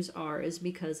people use R is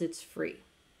because it's free.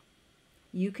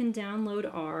 You can download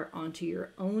R onto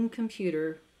your own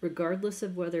computer, regardless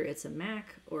of whether it's a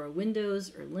Mac or a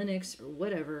Windows or Linux or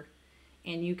whatever,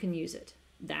 and you can use it.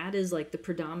 That is like the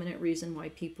predominant reason why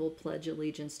people pledge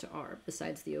allegiance to R,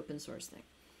 besides the open source thing.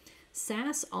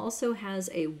 SAS also has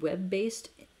a web-based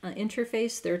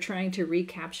interface. They're trying to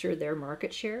recapture their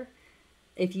market share.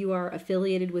 If you are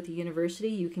affiliated with a university,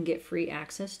 you can get free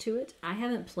access to it. I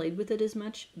haven't played with it as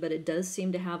much, but it does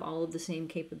seem to have all of the same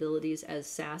capabilities as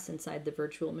SAS inside the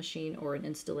virtual machine or an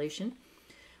installation.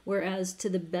 Whereas, to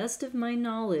the best of my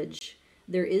knowledge,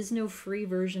 there is no free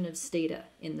version of Stata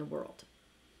in the world.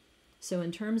 So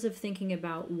in terms of thinking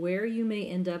about where you may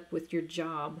end up with your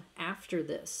job after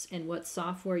this and what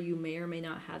software you may or may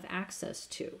not have access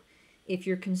to, if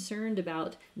you're concerned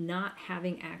about not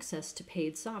having access to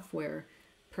paid software,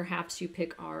 perhaps you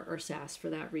pick R or SAS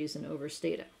for that reason over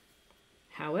Stata.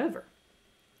 However,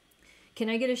 can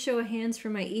I get a show of hands for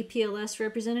my EPLS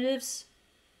representatives?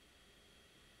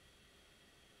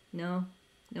 No?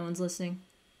 No one's listening?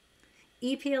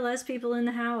 EPLS people in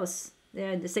the house. They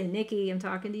had to say, Nikki, I'm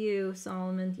talking to you.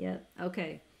 Solomon, yep.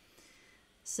 Okay.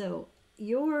 So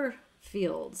your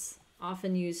fields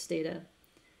often use Stata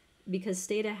because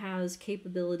Stata has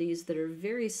capabilities that are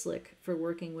very slick for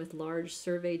working with large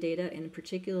survey data and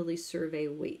particularly survey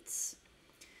weights.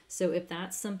 So if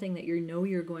that's something that you know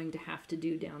you're going to have to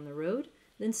do down the road,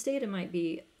 then Stata might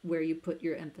be where you put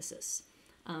your emphasis.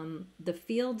 The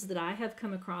fields that I have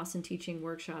come across in teaching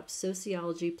workshops,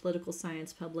 sociology, political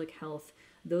science, public health,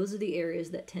 those are the areas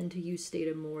that tend to use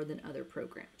Stata more than other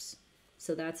programs.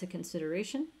 So that's a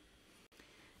consideration.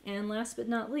 And last but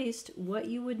not least, what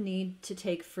you would need to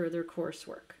take further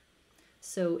coursework.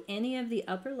 So any of the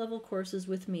upper level courses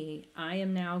with me, I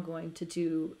am now going to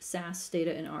do SAS,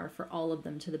 Stata, and R for all of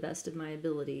them to the best of my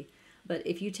ability. But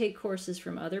if you take courses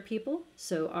from other people,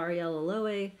 so Ariel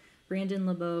Aloe, Brandon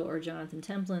LeBeau, or Jonathan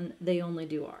Templin, they only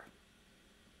do R.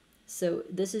 So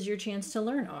this is your chance to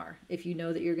learn R if you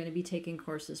know that you're going to be taking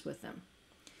courses with them.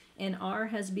 And R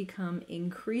has become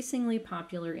increasingly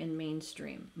popular in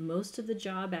mainstream. Most of the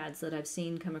job ads that I've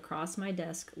seen come across my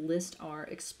desk list R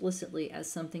explicitly as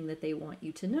something that they want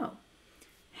you to know.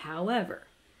 However,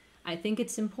 I think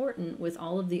it's important with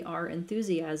all of the R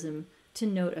enthusiasm to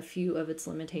note a few of its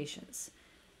limitations.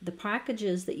 The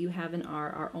packages that you have in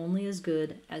R are only as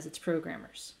good as its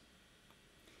programmers.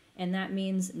 And that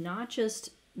means not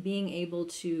just being able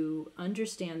to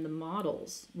understand the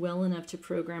models well enough to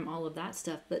program all of that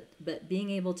stuff, but being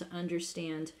able to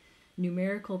understand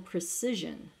numerical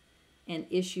precision and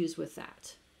issues with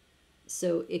that.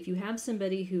 So if you have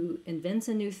somebody who invents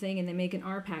a new thing and they make an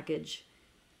R package,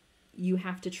 you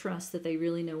have to trust that they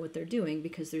really know what they're doing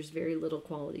because there's very little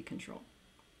quality control.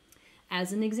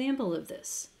 As an example of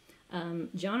this,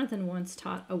 Jonathan once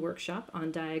taught a workshop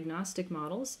on diagnostic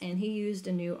models, and he used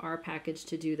a new R package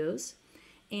to do those.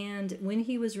 And when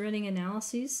he was running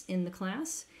analyses in the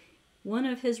class, one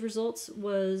of his results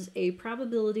was a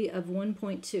probability of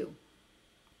 1.2.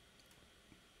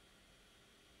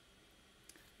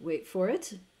 Wait for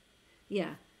it.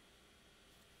 Yeah.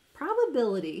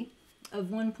 Probability of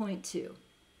 1.2.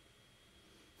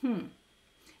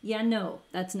 Yeah, no,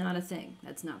 that's not a thing.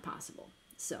 That's not possible.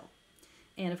 So,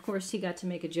 and of course he got to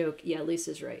make a joke. Yeah,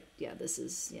 Lisa's right. Yeah, this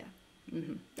is, yeah.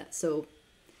 That's so...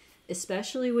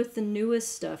 Especially with the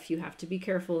newest stuff, you have to be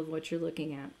careful of what you're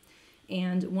looking at.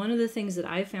 And one of the things that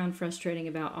I found frustrating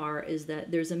about R is that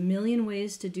there's a million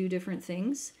ways to do different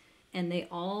things, and they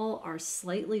all are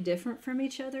slightly different from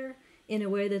each other in a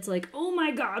way that's like, oh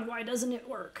my God, why doesn't it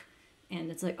work?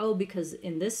 And it's like, oh, because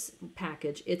in this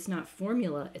package, it's not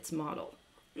formula, it's model.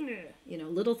 You know,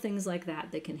 little things like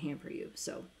that can hamper you.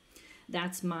 So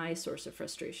that's my source of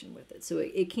frustration with it. So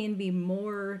it can be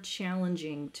more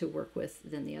challenging to work with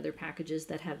than the other packages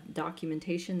that have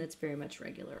documentation that's very much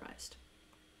regularized.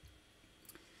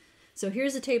 So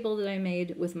here's a table that I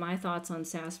made with my thoughts on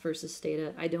SAS versus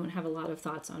Stata. I don't have a lot of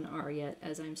thoughts on R yet,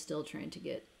 as I'm still trying to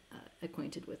get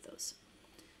acquainted with those.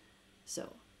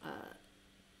 So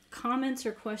comments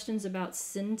or questions about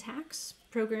syntax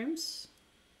programs?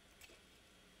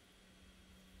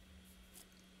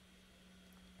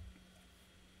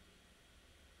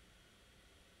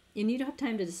 And you don't have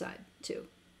time to decide, too.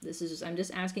 This is I'm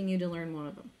just asking you to learn one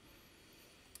of them.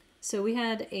 So we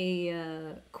had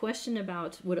a question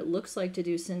about what it looks like to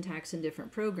do syntax in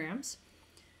different programs.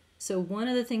 So one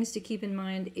of the things to keep in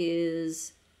mind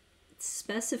is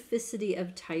specificity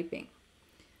of typing.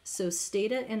 So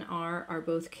Stata and R are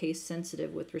both case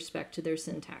sensitive with respect to their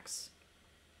syntax.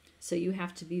 So you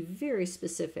have to be very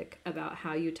specific about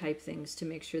how you type things to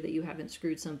make sure that you haven't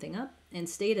screwed something up. And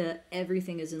Stata,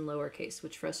 everything is in lowercase,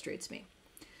 which frustrates me.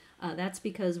 That's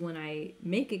because when I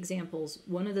make examples,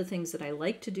 one of the things that I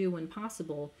like to do when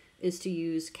possible is to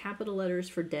use capital letters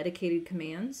for dedicated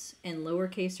commands and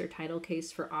lowercase or title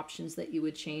case for options that you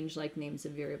would change, like names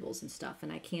of variables and stuff.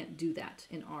 And I can't do that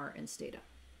in R and Stata.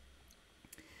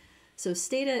 So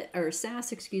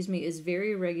SAS, is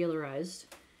very regularized.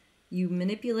 You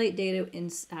manipulate data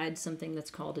inside something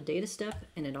that's called a data step,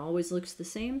 and it always looks the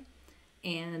same.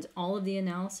 And all of the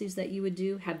analyses that you would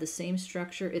do have the same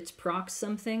structure. It's proc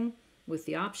something with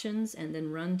the options and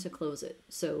then run to close it.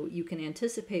 So you can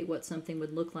anticipate what something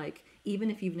would look like even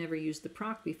if you've never used the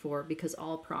proc before, because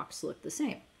all procs look the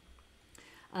same.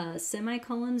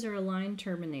 Semicolons are a line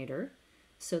terminator.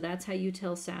 So that's how you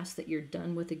tell SAS that you're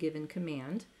done with a given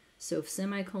command. So if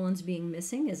semicolons being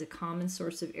missing is a common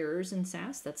source of errors in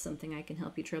SAS, that's something I can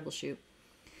help you troubleshoot.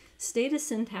 Stata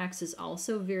syntax is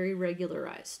also very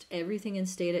regularized. Everything in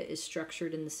Stata is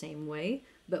structured in the same way,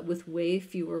 but with way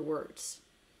fewer words.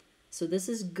 So this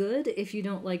is good if you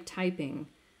don't like typing,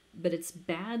 but it's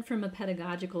bad from a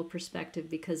pedagogical perspective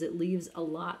because it leaves a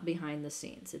lot behind the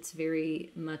scenes. It's very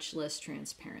much less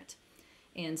transparent.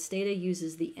 And Stata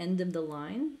uses the end of the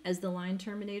line as the line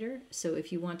terminator. So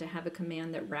if you want to have a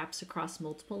command that wraps across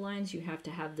multiple lines, you have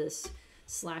to have this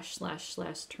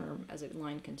 / term as a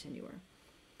line continuer.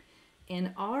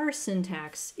 And R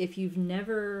syntax, if you've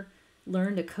never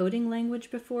learned a coding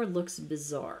language before, looks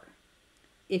bizarre.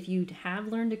 If you have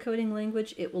learned a coding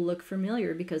language, it will look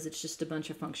familiar because it's just a bunch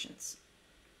of functions.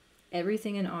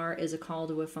 Everything in R is a call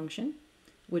to a function,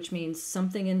 which means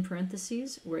something in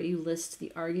parentheses where you list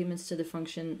the arguments to the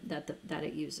function that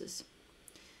it uses.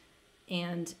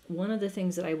 And one of the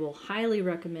things that I will highly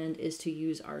recommend is to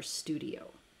use RStudio.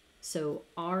 So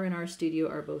R and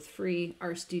RStudio are both free.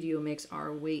 RStudio makes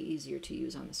R way easier to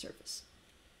use on the surface.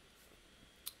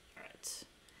 All right.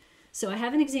 So I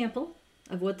have an example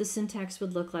of what the syntax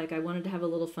would look like. I wanted to have a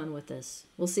little fun with this.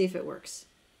 We'll see if it works.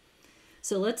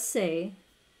 So let's say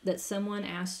that someone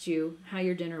asked you how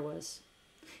your dinner was.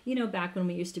 You know, back when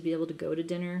we used to be able to go to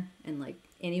dinner and like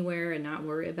anywhere and not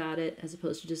worry about it, as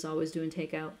opposed to just always doing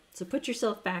takeout. So put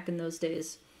yourself back in those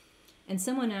days. And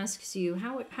someone asks you,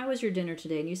 how was your dinner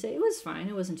today? And you say, it was fine.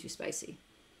 It wasn't too spicy.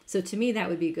 So to me, that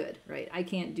would be good, right? I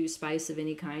can't do spice of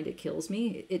any kind. It kills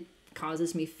me. It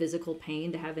causes me physical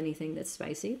pain to have anything that's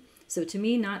spicy. So to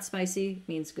me, not spicy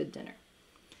means good dinner.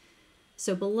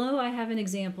 So below, I have an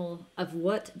example of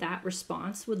what that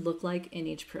response would look like in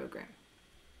each program.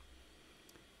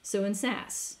 So in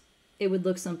SAS, it would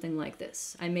look something like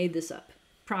this. I made this up.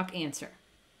 Proc answer.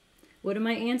 What am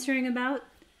I answering about?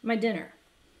 My dinner.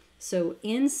 So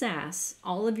in SAS,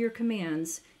 all of your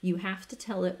commands, you have to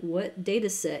tell it what data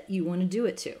set you want to do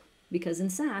it to. Because in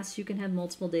SAS, you can have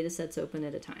multiple data sets open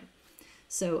at a time.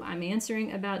 So I'm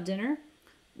answering about dinner.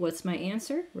 What's my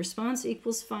answer? Response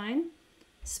equals fine.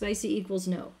 Spicy equals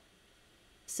no.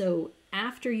 So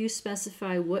after you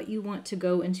specify what you want to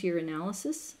go into your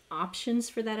analysis, options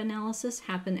for that analysis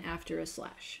happen after a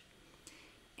slash.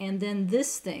 And then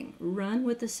this thing, run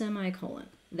with the semicolon,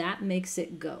 that makes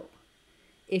it go.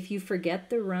 If you forget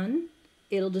the run,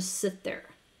 it'll just sit there.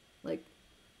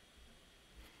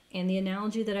 And the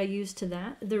analogy that I use to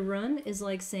that, the run is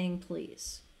like saying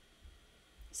please.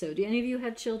 So do any of you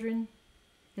have children?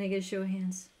 Can I get a show of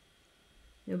hands?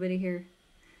 Nobody here?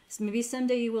 So maybe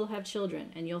someday you will have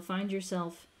children and you'll find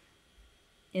yourself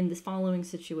in the following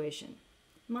situation.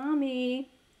 Mommy,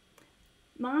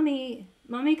 can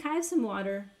I have some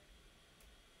water?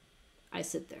 I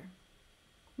sit there.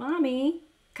 Mommy,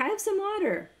 can I have some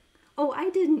water? Oh, I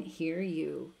didn't hear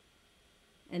you.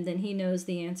 And then he knows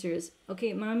the answer is,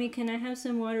 okay, Mommy, can I have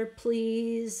some water,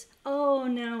 please? Oh,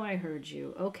 now I heard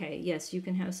you. Okay, yes, you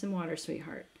can have some water,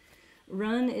 sweetheart.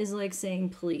 Run is like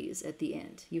saying please at the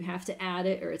end. You have to add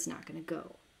it or it's not going to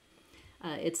go.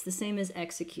 It's the same as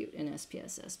execute in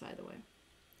SPSS, by the way.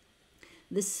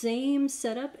 The same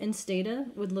setup in Stata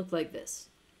would look like this.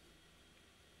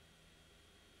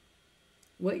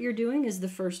 What you're doing is the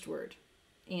first word,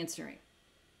 answering.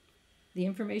 The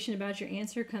information about your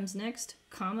answer comes next,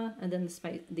 comma, and then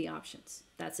the options.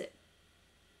 That's it.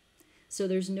 So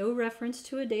there's no reference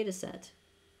to a data set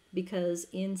because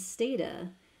in Stata,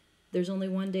 there's only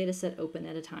one data set open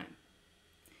at a time.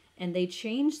 And they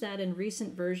changed that in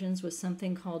recent versions with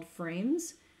something called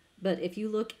frames. But if you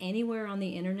look anywhere on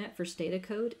the internet for Stata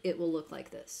code, it will look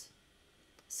like this.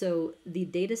 So the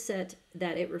data set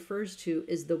that it refers to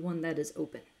is the one that is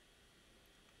open.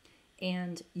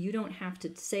 And you don't have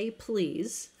to say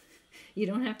please. You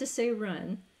don't have to say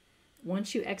run.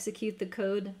 Once you execute the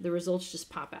code, the results just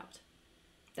pop out.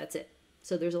 That's it.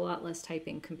 So there's a lot less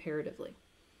typing comparatively.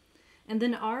 And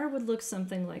then R would look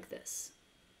something like this.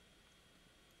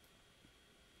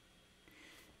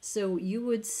 So you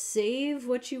would save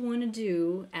what you want to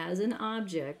do as an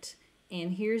object,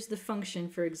 and here's the function,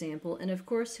 for example. And of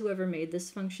course, whoever made this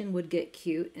function would get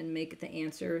cute and make the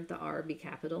answer, the R, be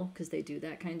capital, because they do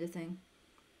that kind of thing.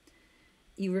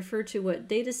 You refer to what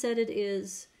data set it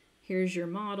is, here's your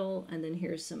model, and then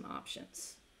here's some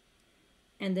options.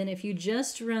 And then if you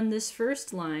just run this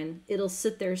first line, it'll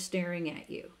sit there staring at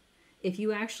you. If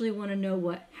you actually want to know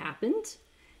what happened,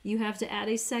 you have to add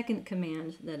a second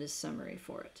command that is summary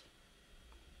for it.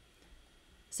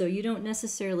 So you don't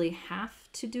necessarily have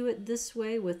to do it this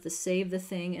way with the save the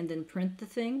thing and then print the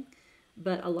thing.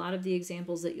 but a lot of the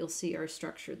examples that you'll see are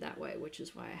structured that way, which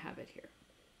is why I have it here.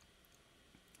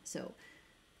 So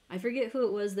I forget who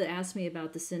it was that asked me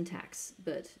about the syntax,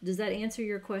 but does that answer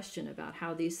your question about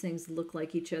how these things look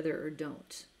like each other or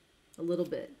don't? A little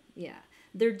bit, yeah.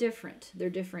 They're different. They're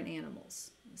different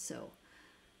animals. So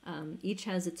each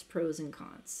has its pros and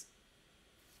cons.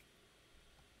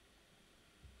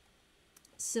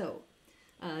 So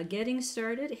getting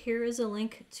started, here is a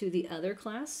link to the other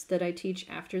class that I teach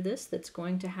after this that's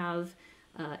going to have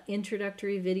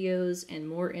introductory videos and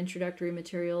more introductory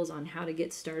materials on how to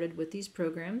get started with these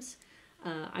programs.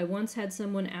 I once had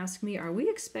someone ask me, are we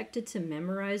expected to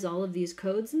memorize all of these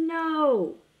codes?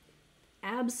 No,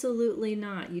 absolutely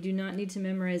not. You do not need to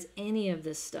memorize any of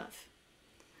this stuff.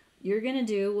 You're going to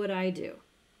do what I do.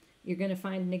 You're going to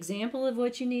find an example of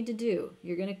what you need to do.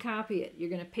 You're going to copy it.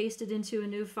 You're going to paste it into a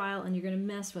new file, and you're going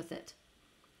to mess with it.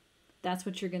 That's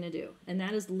what you're going to do. And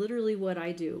that is literally what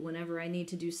I do whenever I need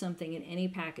to do something in any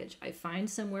package. I find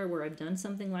somewhere where I've done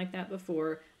something like that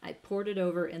before, I port it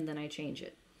over, and then I change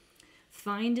it.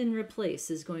 Find and replace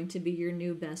is going to be your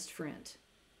new best friend.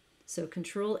 So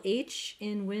Control H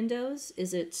in Windows,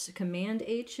 is it Command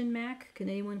H in Mac? Can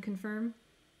anyone confirm?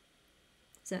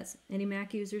 Is that any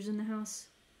Mac users in the house?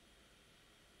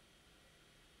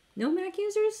 No Mac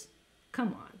users? Come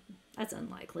on, that's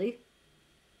unlikely.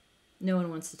 No one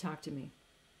wants to talk to me.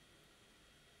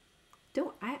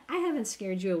 I haven't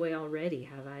scared you away already,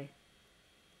 have I?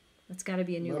 That's got to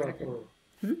be a new record.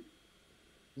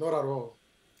 Not at all.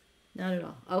 Not at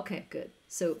all. Okay, good.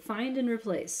 So find and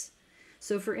replace.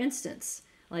 So for instance,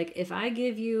 like if I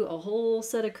give you a whole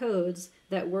set of codes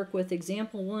that work with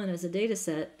example 1 as a data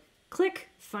set, click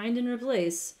find and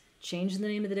replace, change the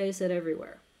name of the data set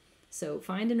everywhere. So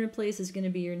find and replace is going to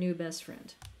be your new best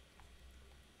friend.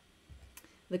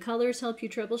 The colors help you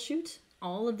troubleshoot.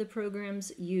 All of the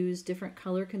programs use different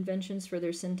color conventions for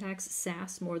their syntax,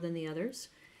 Sass more than the others.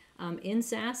 In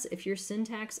Sass, if your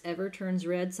syntax ever turns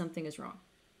red, something is wrong.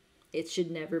 It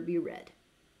should never be red.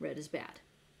 Red is bad.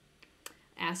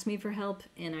 Ask me for help,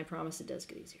 and I promise it does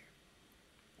get easier.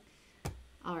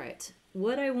 All right,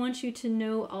 what I want you to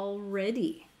know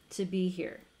already to be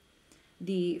here.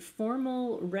 The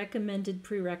formal recommended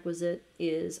prerequisite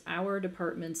is our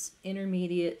department's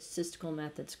Intermediate Statistical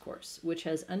Methods course, which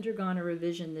has undergone a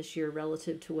revision this year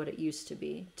relative to what it used to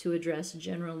be to address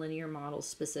general linear models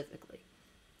specifically.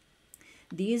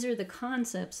 These are the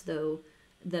concepts, though,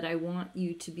 that I want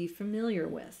you to be familiar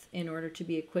with in order to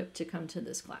be equipped to come to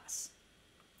this class.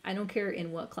 I don't care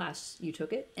in what class you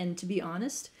took it, and to be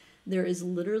honest, there is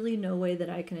literally no way that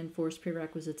I can enforce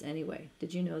prerequisites anyway.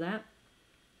 Did you know that?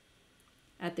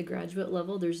 At the graduate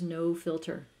level, there's no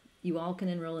filter. You all can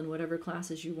enroll in whatever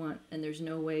classes you want, and there's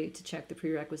no way to check the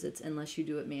prerequisites unless you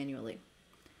do it manually.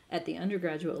 At the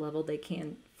undergraduate level, they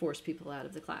can force people out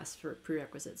of the class for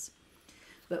prerequisites.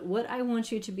 But what I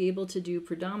want you to be able to do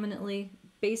predominantly,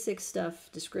 basic stuff,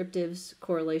 descriptives,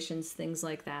 correlations, things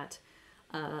like that.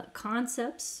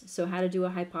 Concepts, so how to do a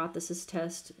hypothesis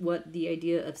test, what the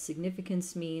idea of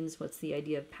significance means, what's the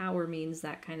idea of power means,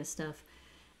 that kind of stuff.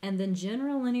 And then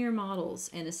general linear models,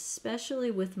 and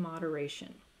especially with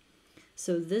moderation.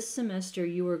 So this semester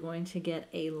you are going to get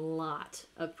a lot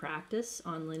of practice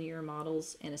on linear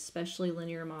models, and especially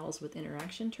linear models with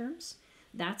interaction terms.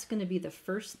 That's going to be the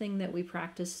first thing that we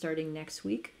practice starting next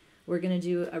week. We're going to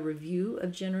do a review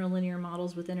of general linear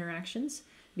models with interactions,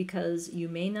 because you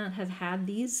may not have had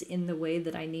these in the way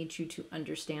that I need you to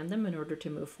understand them in order to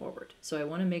move forward. So I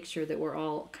want to make sure that we're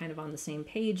all kind of on the same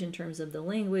page in terms of the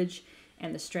language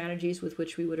and the strategies with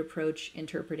which we would approach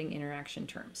interpreting interaction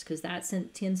terms, because that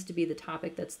tends to be the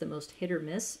topic that's the most hit or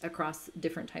miss across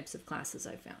different types of classes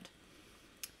I've found.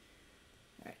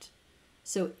 All right,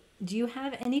 so do you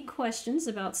have any questions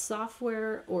about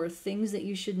software or things that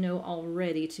you should know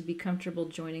already to be comfortable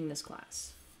joining this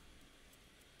class?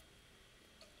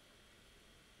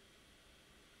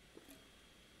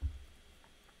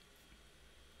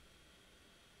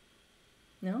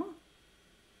 No?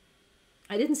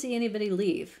 I didn't see anybody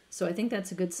leave, so I think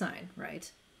that's a good sign, right?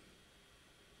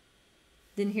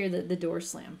 Didn't hear the door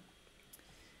slam.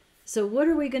 So what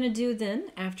are we going to do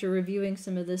then after reviewing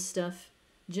some of this stuff?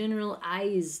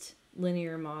 Generalized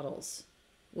linear models.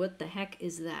 What the heck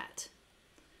is that?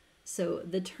 So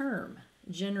the term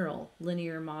general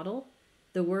linear model,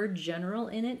 the word general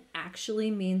in it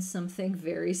actually means something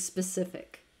very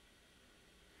specific.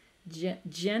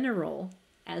 General,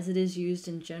 as it is used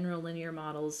in general linear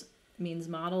models, means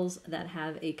models that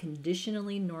have a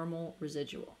conditionally normal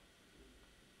residual,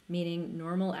 meaning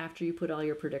normal after you put all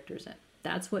your predictors in.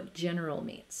 That's what general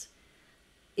means.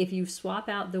 If you swap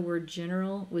out the word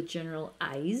general with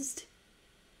generalized,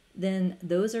 then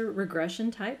those are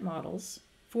regression type models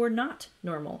for not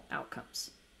normal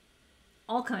outcomes.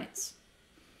 All kinds.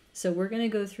 So we're going to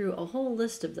go through a whole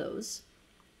list of those.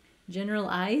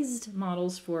 Generalized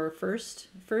models for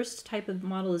first type of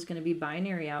model is going to be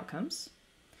binary outcomes.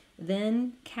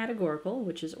 Then categorical,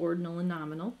 which is ordinal and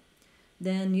nominal.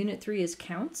 Then unit 3 is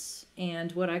counts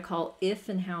and what I call if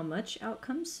and how much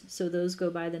outcomes. So those go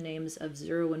by the names of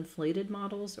zero inflated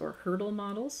models or hurdle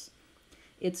models.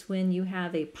 It's when you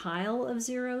have a pile of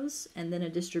zeros and then a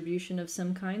distribution of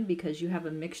some kind because you have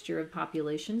a mixture of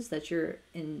populations that you're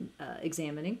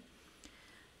examining.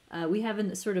 We have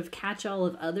a sort of catch-all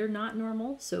of other not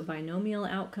normal, so binomial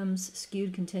outcomes,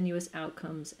 skewed continuous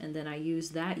outcomes, and then I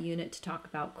use that unit to talk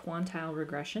about quantile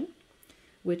regression,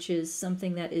 which is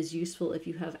something that is useful if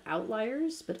you have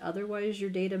outliers, but otherwise your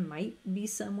data might be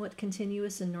somewhat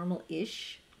continuous and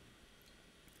normal-ish.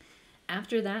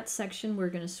 After that section, we're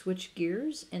going to switch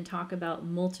gears and talk about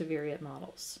multivariate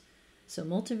models. So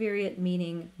multivariate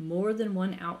meaning more than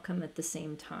one outcome at the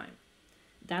same time.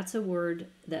 That's a word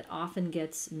that often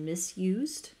gets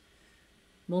misused.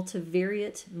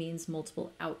 Multivariate means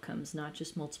multiple outcomes, not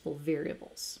just multiple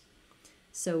variables.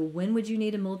 So when would you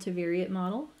need a multivariate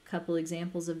model? A couple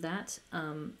examples of that.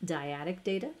 Dyadic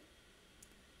data.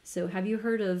 So have you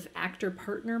heard of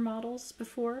actor-partner models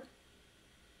before?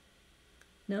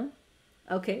 No?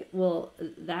 Okay, well,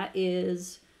 that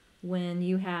is when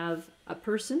you have a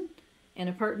person and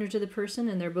a partner to the person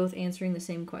and they're both answering the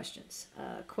same questions.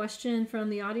 Question from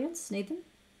the audience, Nathan?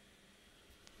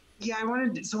 Yeah,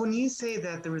 so when you say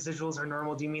that the residuals are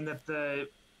normal, do you mean that the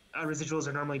residuals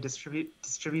are normally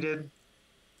distributed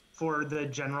for the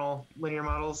general linear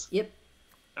models? Yep.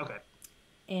 Okay.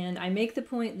 And I make the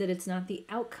point that it's not the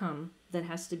outcome that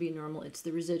has to be normal, it's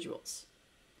the residuals.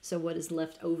 So what is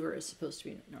left over is supposed to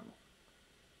be normal.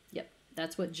 Yep,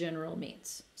 that's what general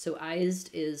means. So ised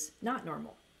is not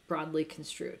normal, broadly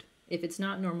construed. If it's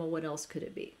not normal, what else could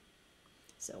it be?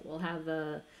 So we'll have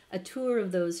a tour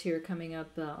of those here coming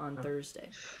up on Thursday.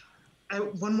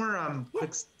 One more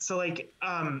quick. So like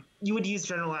you would use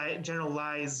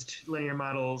generalized linear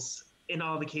models in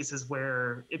all the cases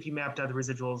where if you mapped out the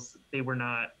residuals, they were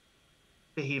not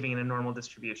behaving in a normal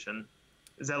distribution.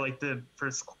 Is that like the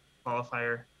first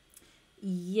qualifier?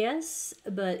 Yes,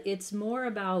 but it's more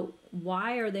about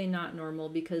why are they not normal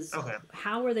because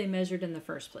how are they measured in the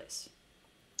first place?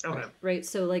 Okay. Right.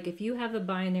 So like if you have a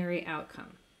binary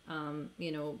outcome,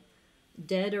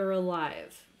 dead or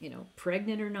alive,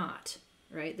 pregnant or not,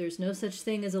 right? There's no such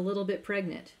thing as a little bit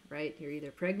pregnant, right? You're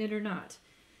either pregnant or not.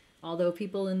 Although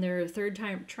people in their third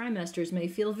trimesters may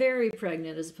feel very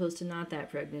pregnant as opposed to not that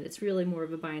pregnant. It's really more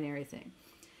of a binary thing.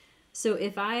 So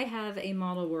if I have a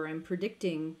model where I'm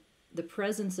predicting the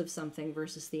presence of something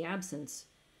versus the absence,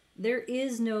 there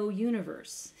is no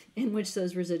universe in which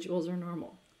those residuals are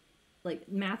normal. Like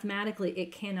mathematically,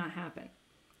 it cannot happen.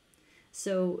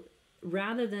 So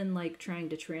rather than like trying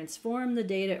to transform the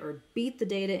data or beat the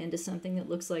data into something that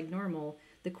looks like normal,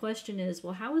 the question is,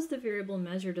 well, how is the variable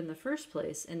measured in the first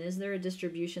place? And is there a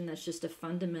distribution that's just a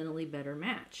fundamentally better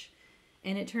match?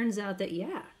 And it turns out that,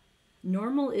 yeah,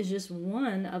 normal is just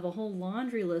one of a whole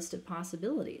laundry list of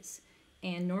possibilities.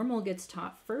 And normal gets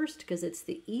taught first because it's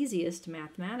the easiest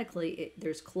mathematically.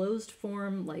 There's closed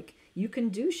form, like you can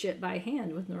do shit by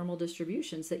hand with normal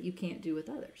distributions that you can't do with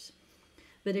others.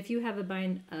 But if you have a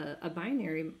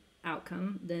binary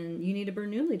outcome, then you need a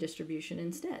Bernoulli distribution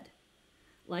instead.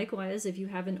 Likewise, if you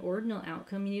have an ordinal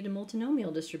outcome, you need a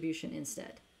multinomial distribution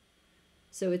instead.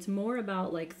 So it's more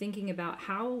about like thinking about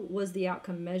how was the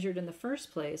outcome measured in the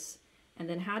first place, and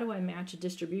then how do I match a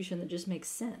distribution that just makes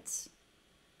sense?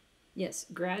 Yes,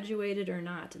 graduated or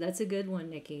not. That's a good one,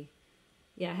 Nikki.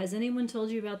 Yeah, has anyone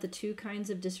told you about the two kinds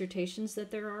of dissertations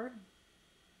that there are?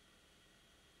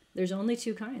 There's only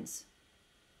two kinds.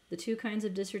 The two kinds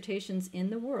of dissertations in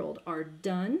the world are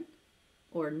done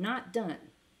or not done.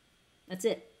 That's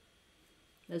it.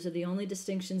 Those are the only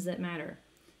distinctions that matter.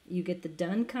 You get the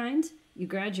done kind, you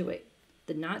graduate.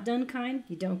 The not done kind,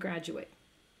 you don't graduate.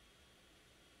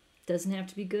 Doesn't have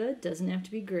to be good, doesn't have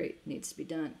to be great, needs to be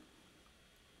done.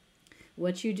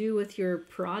 What you do with your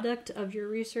product of your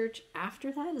research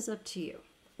after that is up to you.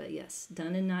 But yes,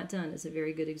 done and not done is a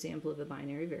very good example of a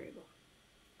binary variable.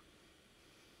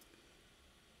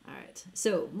 All right,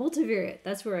 so multivariate,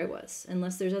 that's where I was,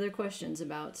 unless there's other questions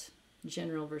about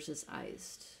general versus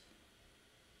ised.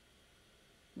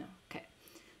 No, okay.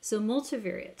 So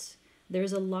multivariate.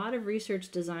 There's a lot of research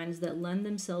designs that lend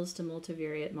themselves to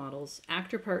multivariate models.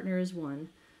 Actor-partner is one.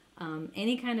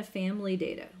 Any kind of family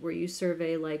data where you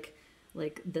survey like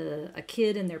a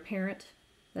kid and their parent,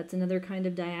 that's another kind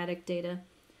of dyadic data.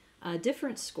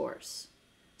 Difference scores.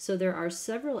 So there are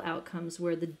several outcomes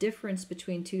where the difference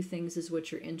between two things is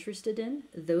what you're interested in.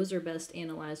 Those are best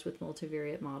analyzed with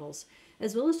multivariate models,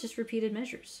 as well as just repeated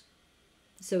measures.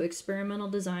 So experimental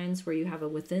designs where you have a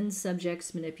within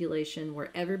subjects manipulation where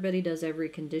everybody does every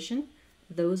condition,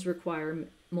 those require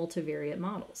multivariate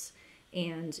models.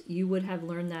 And you would have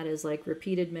learned that as like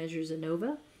repeated measures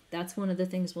ANOVA. That's one of the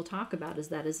things we'll talk about, is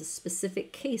that is a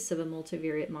specific case of a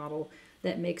multivariate model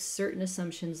that makes certain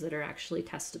assumptions that are actually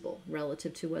testable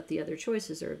relative to what the other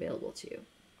choices are available to you.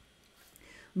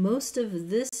 Most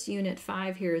of this unit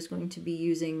 5 here is going to be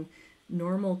using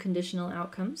normal conditional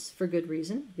outcomes for good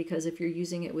reason, because if you're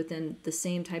using it within the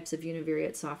same types of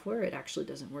univariate software, it actually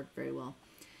doesn't work very well.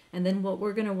 And then what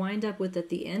we're going to wind up with at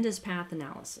the end is path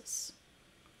analysis.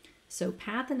 So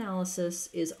path analysis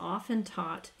is often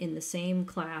taught in the same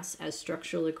class as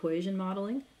structural equation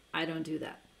modeling. I don't do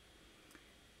that.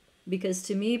 Because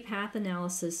to me, path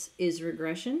analysis is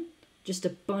regression, just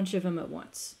a bunch of them at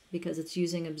once, because it's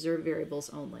using observed variables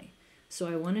only. So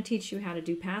I want to teach you how to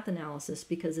do path analysis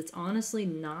because it's honestly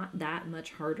not that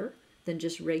much harder than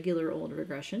just regular old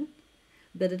regression,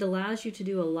 but it allows you to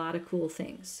do a lot of cool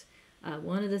things.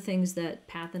 One of the things that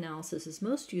path analysis is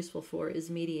most useful for is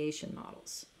mediation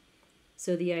models.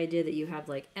 So the idea that you have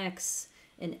like X,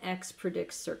 and X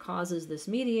predicts or causes this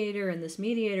mediator, and this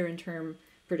mediator in turn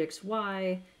predicts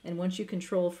Y, and once you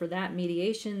control for that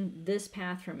mediation, this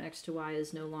path from X to Y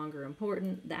is no longer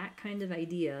important. That kind of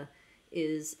idea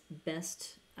is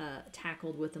best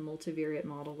tackled with a multivariate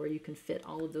model where you can fit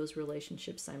all of those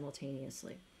relationships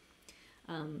simultaneously.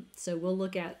 So we'll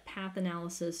look at path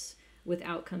analysis with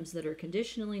outcomes that are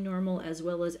conditionally normal as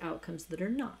well as outcomes that are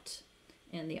not.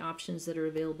 And the options that are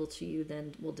available to you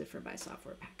then will differ by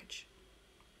software package.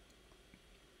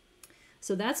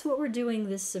 So that's what we're doing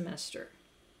this semester.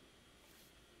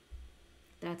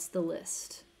 That's the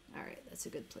list. All right, that's a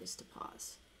good place to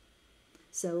pause.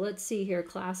 So let's see here.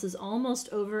 Class is almost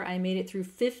over. I made it through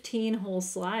 15 whole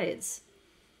slides.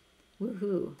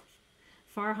 Woohoo.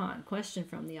 Farhan, question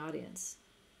from the audience.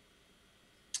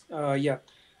 Yeah.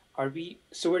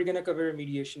 So we're gonna cover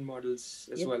mediation models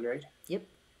as well, right? Yep.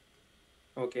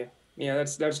 Okay. Yeah,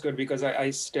 that's good because I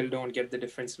still don't get the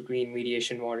difference between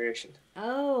mediation and moderation.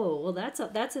 Oh, well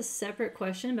that's a separate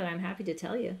question, but I'm happy to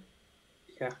tell you.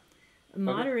 Yeah.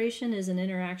 Moderation is an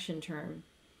interaction term,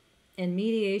 and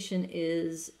mediation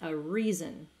is a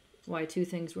reason why two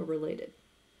things were related.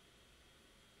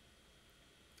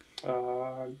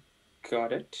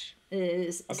 Got it.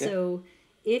 Okay. So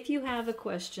if you have a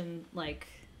question like,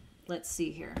 let's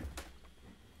see here.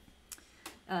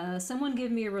 Someone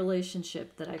give me a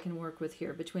relationship that I can work with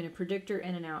here between a predictor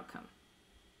and an outcome.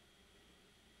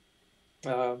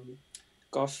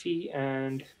 Coffee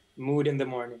and mood in the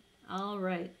morning. All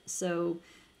right. So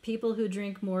people who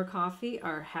drink more coffee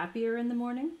are happier in the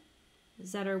morning?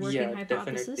 Is that our working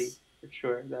hypothesis? Definitely. For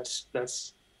sure.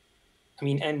 That's I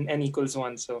mean, n equals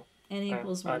 1, so. N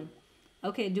equals 1.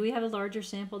 Okay, do we have a larger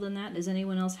sample than that? Is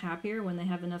anyone else happier when they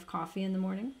have enough coffee in the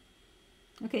morning?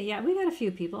 Okay, yeah, we got a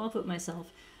few people. I'll put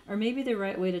myself. Or maybe the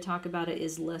right way to talk about it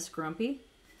is less grumpy.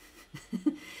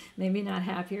 Maybe not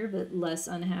happier, but less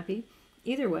unhappy.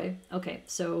 Either way, okay,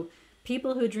 so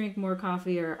people who drink more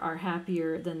coffee are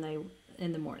happier than they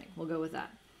in the morning. We'll go with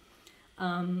that.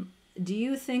 Do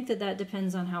you think that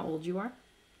depends on how old you are?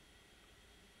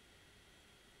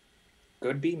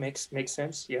 Could be. Makes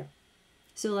sense, yeah.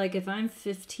 So like if I'm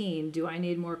 15, do I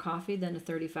need more coffee than a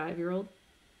 35-year-old?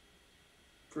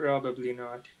 Probably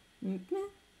not.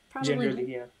 Probably generally, not.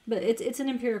 Yeah. But it's an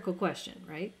empirical question,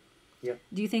 right? Yeah.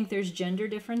 Do you think there's gender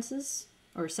differences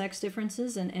or sex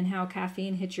differences in how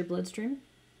caffeine hits your bloodstream?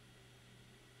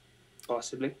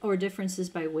 Possibly. Or differences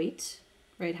by weight,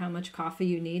 right? How much coffee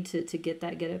you need to get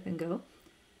up and go.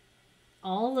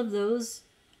 All of those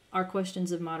are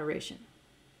questions of moderation.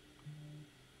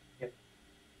 Yep.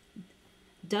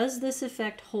 Does this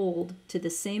effect hold to the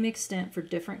same extent for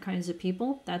different kinds of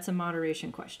people? That's a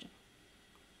moderation question.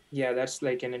 Yeah, that's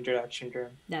like an interaction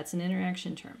term. That's an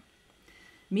interaction term.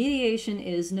 Mediation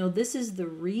is, no, this is the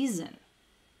reason.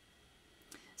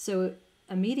 So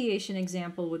a mediation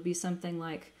example would be something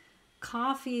like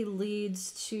coffee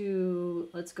leads to,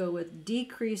 let's go with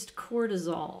decreased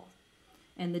cortisol.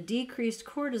 And the decreased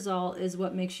cortisol is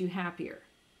what makes you happier.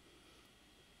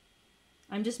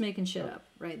 I'm just making shit up,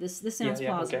 right? This sounds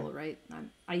plausible, okay. Right?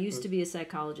 I used to be a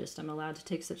psychologist. I'm allowed to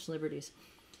take such liberties.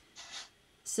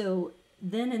 So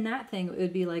then in that thing, it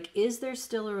would be like, is there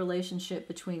still a relationship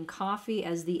between coffee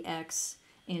as the X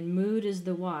and mood as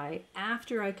the Y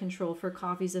after I control for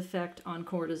coffee's effect on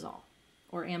cortisol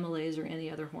or amylase or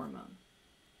any other hormone?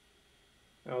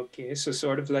 Okay, so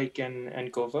sort of like an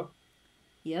ANCOVA?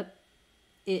 Yep.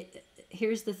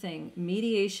 Here's the thing.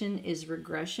 Mediation is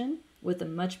regression with a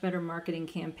much better marketing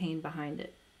campaign behind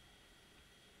it.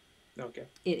 Okay.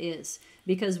 It is.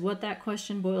 Because what that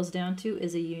question boils down to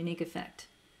is a unique effect.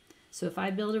 So if I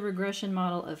build a regression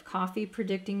model of coffee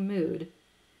predicting mood,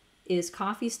 is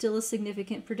coffee still a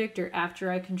significant predictor after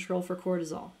I control for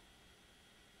cortisol?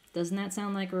 Doesn't that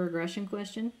sound like a regression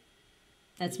question?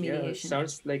 That's mediation. Yeah,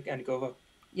 sounds like ANCOVA.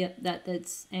 Yep,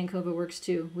 that's ANCOVA works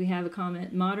too. We have a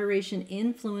comment. Moderation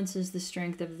influences the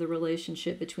strength of the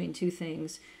relationship between two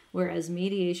things, whereas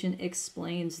mediation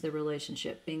explains the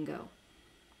relationship. Bingo.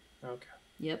 Okay.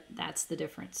 Yep, that's the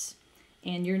difference.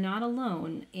 And you're not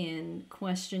alone in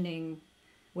questioning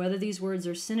whether these words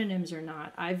are synonyms or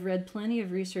not. I've read plenty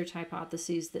of research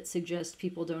hypotheses that suggest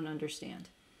people don't understand.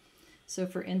 So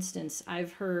for instance,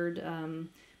 I've heard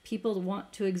people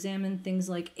want to examine things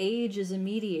like age as a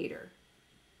mediator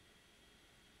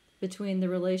between the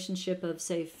relationship of,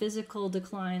 say, physical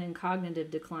decline and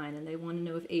cognitive decline, and they want to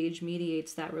know if age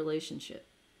mediates that relationship.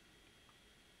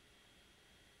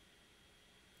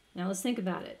 Now let's think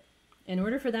about it. In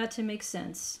order for that to make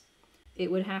sense,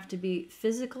 it would have to be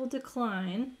physical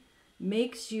decline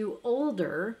makes you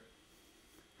older,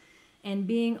 and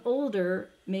being older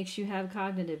makes you have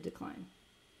cognitive decline.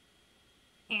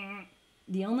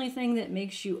 The only thing that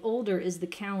makes you older is the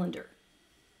calendar.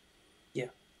 Yeah.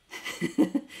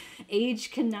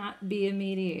 Age cannot be a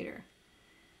mediator.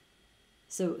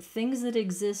 So things that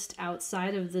exist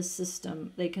outside of this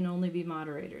system, they can only be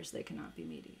moderators. They cannot be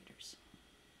mediators.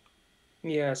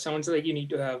 Yeah, sounds like you need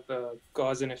to have a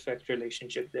cause and effect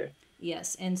relationship there.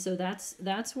 Yes, and so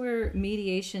that's where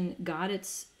mediation got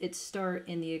its start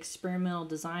in the experimental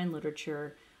design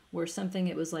literature, where something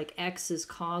that was like X is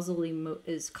causally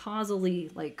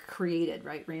like created,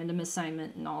 right? Random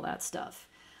assignment and all that stuff.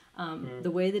 The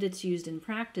way that it's used in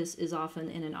practice is often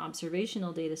in an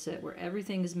observational data set where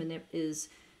everything is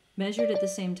measured at the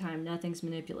same time, nothing's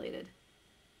manipulated.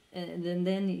 And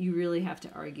then you really have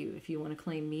to argue if you want to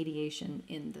claim mediation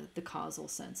in the causal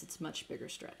sense. It's a much bigger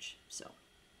stretch. So,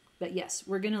 but yes,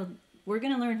 we're gonna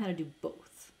learn how to do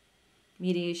both,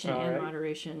 mediation and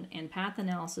moderation, and path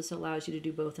analysis allows you to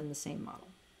do both in the same model.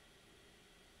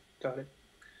 Got it.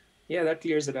 Yeah, that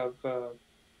clears it up.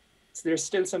 So there's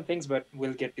still some things, but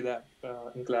we'll get to that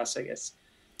in class, I guess.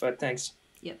 But thanks.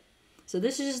 Yep. So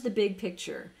this is just the big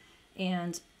picture,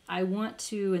 and I want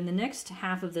to, in the next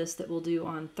half of this that we'll do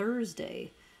on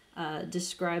Thursday,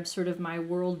 describe sort of my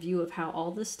worldview of how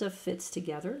all this stuff fits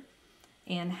together,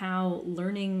 and how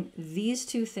learning these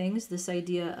two things, this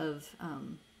idea of,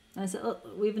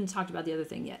 we haven't talked about the other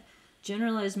thing yet.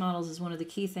 Generalized models is one of the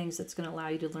key things that's going to allow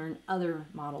you to learn other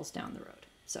models down the road.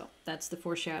 So that's the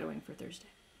foreshadowing for Thursday.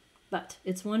 But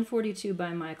it's 1:42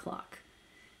 by my clock.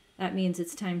 That means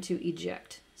it's time to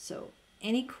eject. So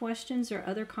any questions or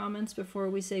other comments before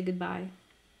we say goodbye?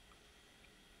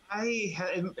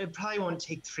 It probably won't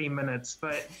take 3 minutes,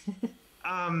 but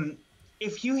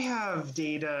if you have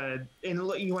data and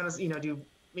you want to, do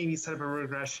maybe set up a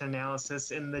regression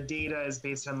analysis, and the data is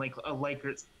based on like a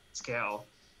Likert scale,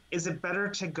 is it better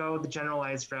to go the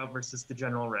generalized route versus the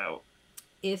general route?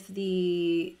 If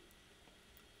the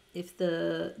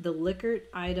Likert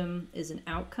item is an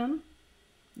outcome,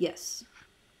 yes.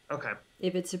 Okay.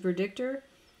 If it's a predictor,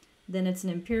 then it's an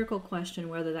empirical question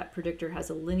whether that predictor has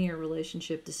a linear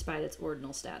relationship despite its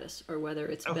ordinal status, or whether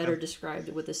it's better described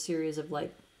with a series of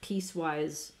like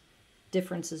piecewise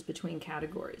differences between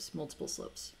categories, multiple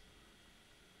slopes.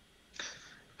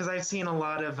 Because I've seen a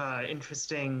lot of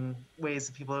interesting ways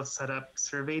that people have set up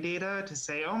survey data to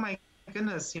say, oh my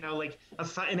goodness, like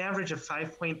an average of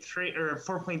 5.3 or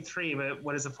 4.3, but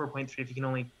what is a 4.3 if you can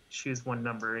only choose one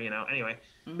number, Anyway,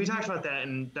 we talked about that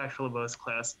in Dr. LeBeau's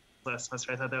class last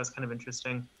semester. I thought that was kind of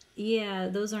interesting. Yeah,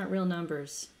 those aren't real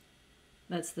numbers.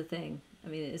 That's the thing. I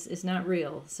mean, it's not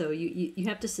real. So you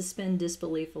have to suspend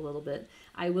disbelief a little bit.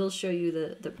 I will show you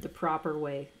the proper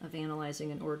way of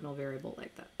analyzing an ordinal variable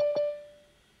like that.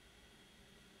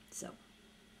 So,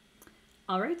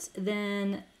 all right,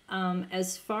 then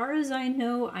as far as I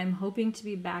know, I'm hoping to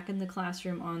be back in the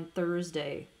classroom on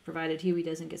Thursday, provided Huey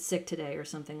doesn't get sick today or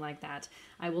something like that.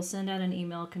 I will send out an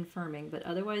email confirming, but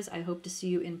otherwise I hope to see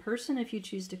you in person if you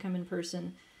choose to come in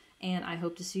person, and I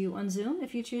hope to see you on Zoom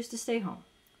if you choose to stay home.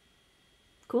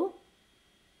 Cool?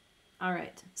 All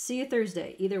right. See you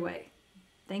Thursday, either way.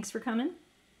 Thanks for coming.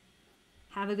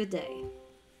 Have a good day.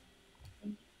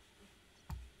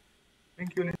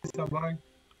 Thank you, Lisa. Bye.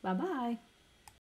 Bye-bye.